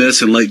 visited Ole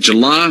Miss in late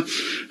July,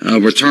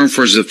 returned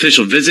for his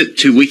official visit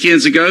 2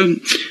 weekends ago.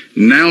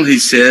 Now he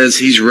says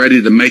he's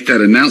ready to make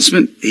that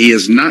announcement. He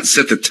has not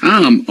set the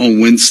time on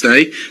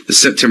Wednesday, the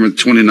September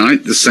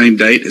 29th, the same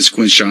date as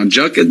Quinshon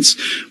Judkins,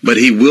 but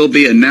he will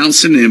be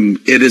announcing, and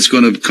it is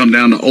going to come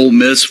down to Ole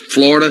Miss,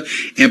 Florida,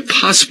 and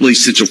possibly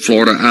Central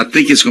Florida. I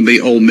think it's going to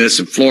be Ole Miss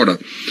and Florida.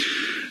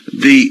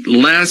 The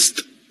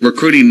last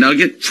recruiting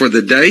nugget for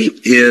the day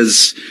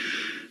is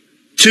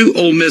 2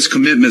 Ole Miss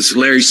commitments.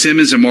 Larry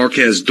Simmons and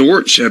Marquez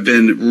Dortch have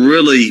been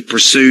really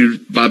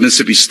pursued by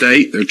Mississippi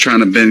State. They're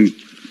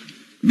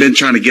been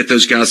trying to get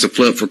those guys to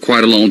flip for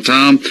quite a long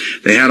time.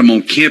 They had them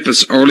on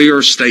campus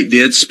earlier. State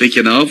did,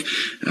 speaking of,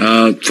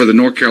 for the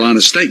North Carolina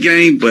State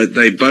game, but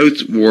they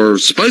both were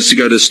supposed to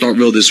go to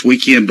Starkville this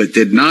weekend, but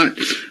did not.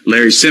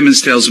 Larry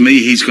Simmons tells me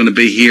he's going to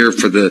be here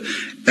for the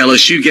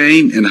LSU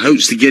game and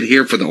hopes to get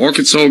here for the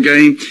Arkansas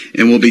game,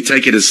 and will be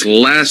taking his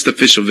last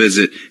official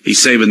visit.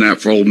 He's saving that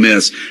for Ole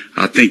Miss.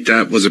 I think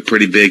that was a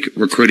pretty big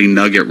recruiting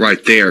nugget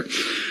right there.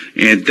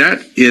 And that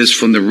is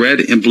from the red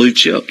and blue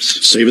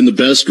chips. Saving the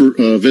best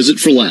visit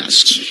for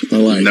last. I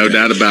like No that.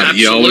 doubt about Absolutely.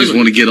 it. You always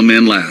want to get them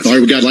in last. All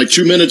right, we got like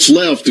 2 minutes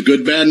left. The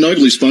Good, Bad, and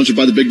Ugly, sponsored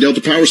by the Big Delta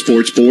Power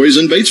Sports Boys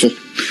in Batesville.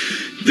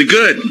 The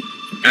good,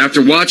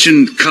 after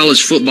watching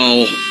college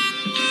football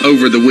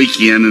over the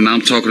weekend, and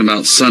I'm talking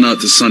about sun up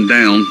to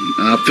sundown,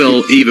 I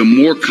feel even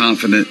more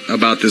confident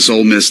about this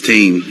Ole Miss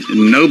team.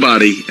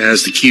 Nobody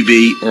has the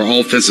QB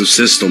or offensive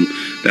system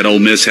that Ole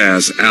Miss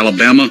has.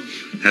 Alabama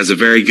has a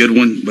very good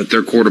one, but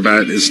their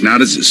quarterback is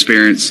not as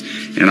experienced.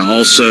 And I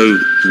also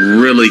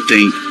really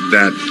think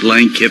that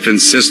Lane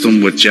Kiffin's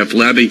system with Jeff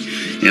Levy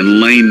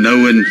and Lane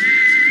knowing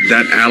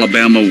that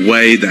Alabama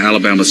way, the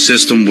Alabama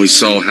system, we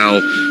saw how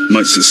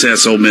much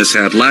success Ole Miss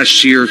had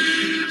last year.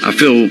 I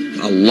feel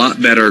a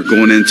lot better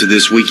going into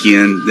this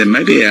weekend than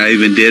maybe I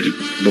even did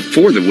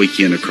before the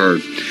weekend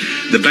occurred.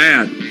 The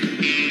bad.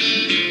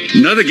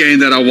 Another game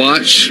that I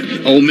watch,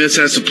 Ole Miss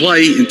has to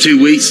play in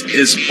 2 weeks,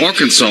 is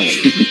Arkansas.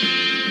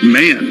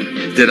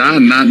 Man, did I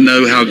not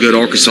know how good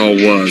Arkansas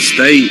was.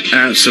 They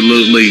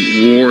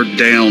absolutely wore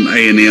down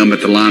A&M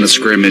at the line of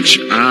scrimmage.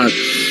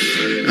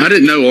 I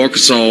didn't know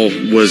Arkansas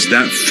was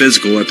that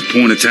physical at the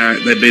point of attack.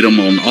 They beat them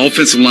on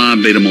offensive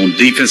line, beat them on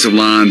defensive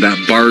line. That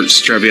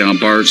Burts, Trevion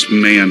Burts,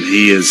 man,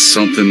 he is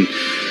something.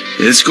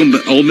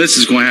 Ole Miss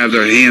is going to have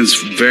their hands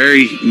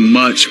very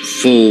much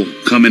full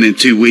coming in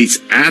 2 weeks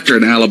after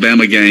an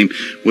Alabama game,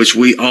 which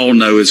we all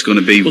know is going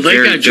to be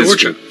very they got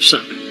physical. Georgia,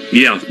 so.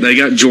 Yeah, they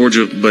got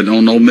Georgia, but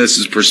on Ole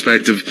Miss's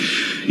perspective,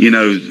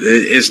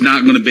 it's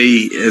not going to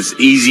be as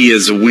easy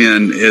as a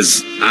win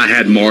as I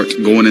had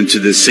marked going into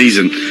this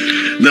season.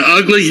 The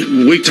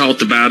ugly, we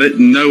talked about it.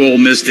 No, Ole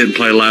Miss didn't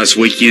play last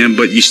weekend,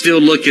 but you still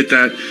look at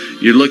that.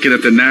 You're looking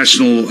at the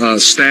national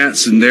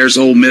stats, and there's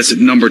Ole Miss at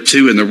number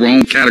 2 in the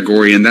wrong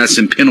category, and that's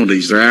in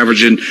penalties. They're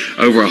averaging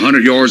over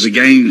 100 yards a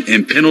game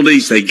in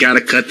penalties. They got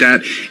to cut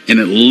that in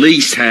at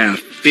least half.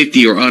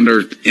 50 or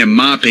under, in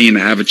my opinion, to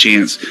have a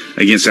chance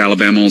against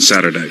Alabama on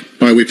Saturday.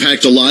 All right, we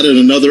packed a lot in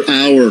another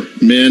hour,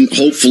 men.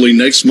 Hopefully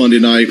next Monday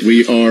night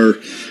we are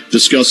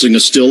discussing a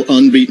still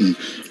unbeaten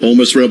Ole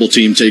Miss Rebel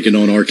team taking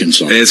on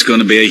Arkansas. It's going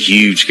to be a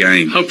huge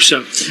game. Hope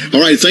so. All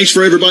right, thanks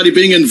for everybody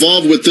being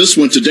involved with this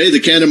one today. The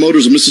Cannon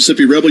Motors of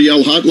Mississippi Rebel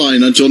Yell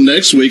Hotline. Until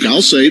next week,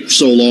 I'll say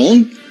so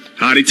long.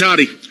 Hotty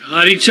toddy.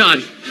 Hotty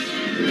toddy.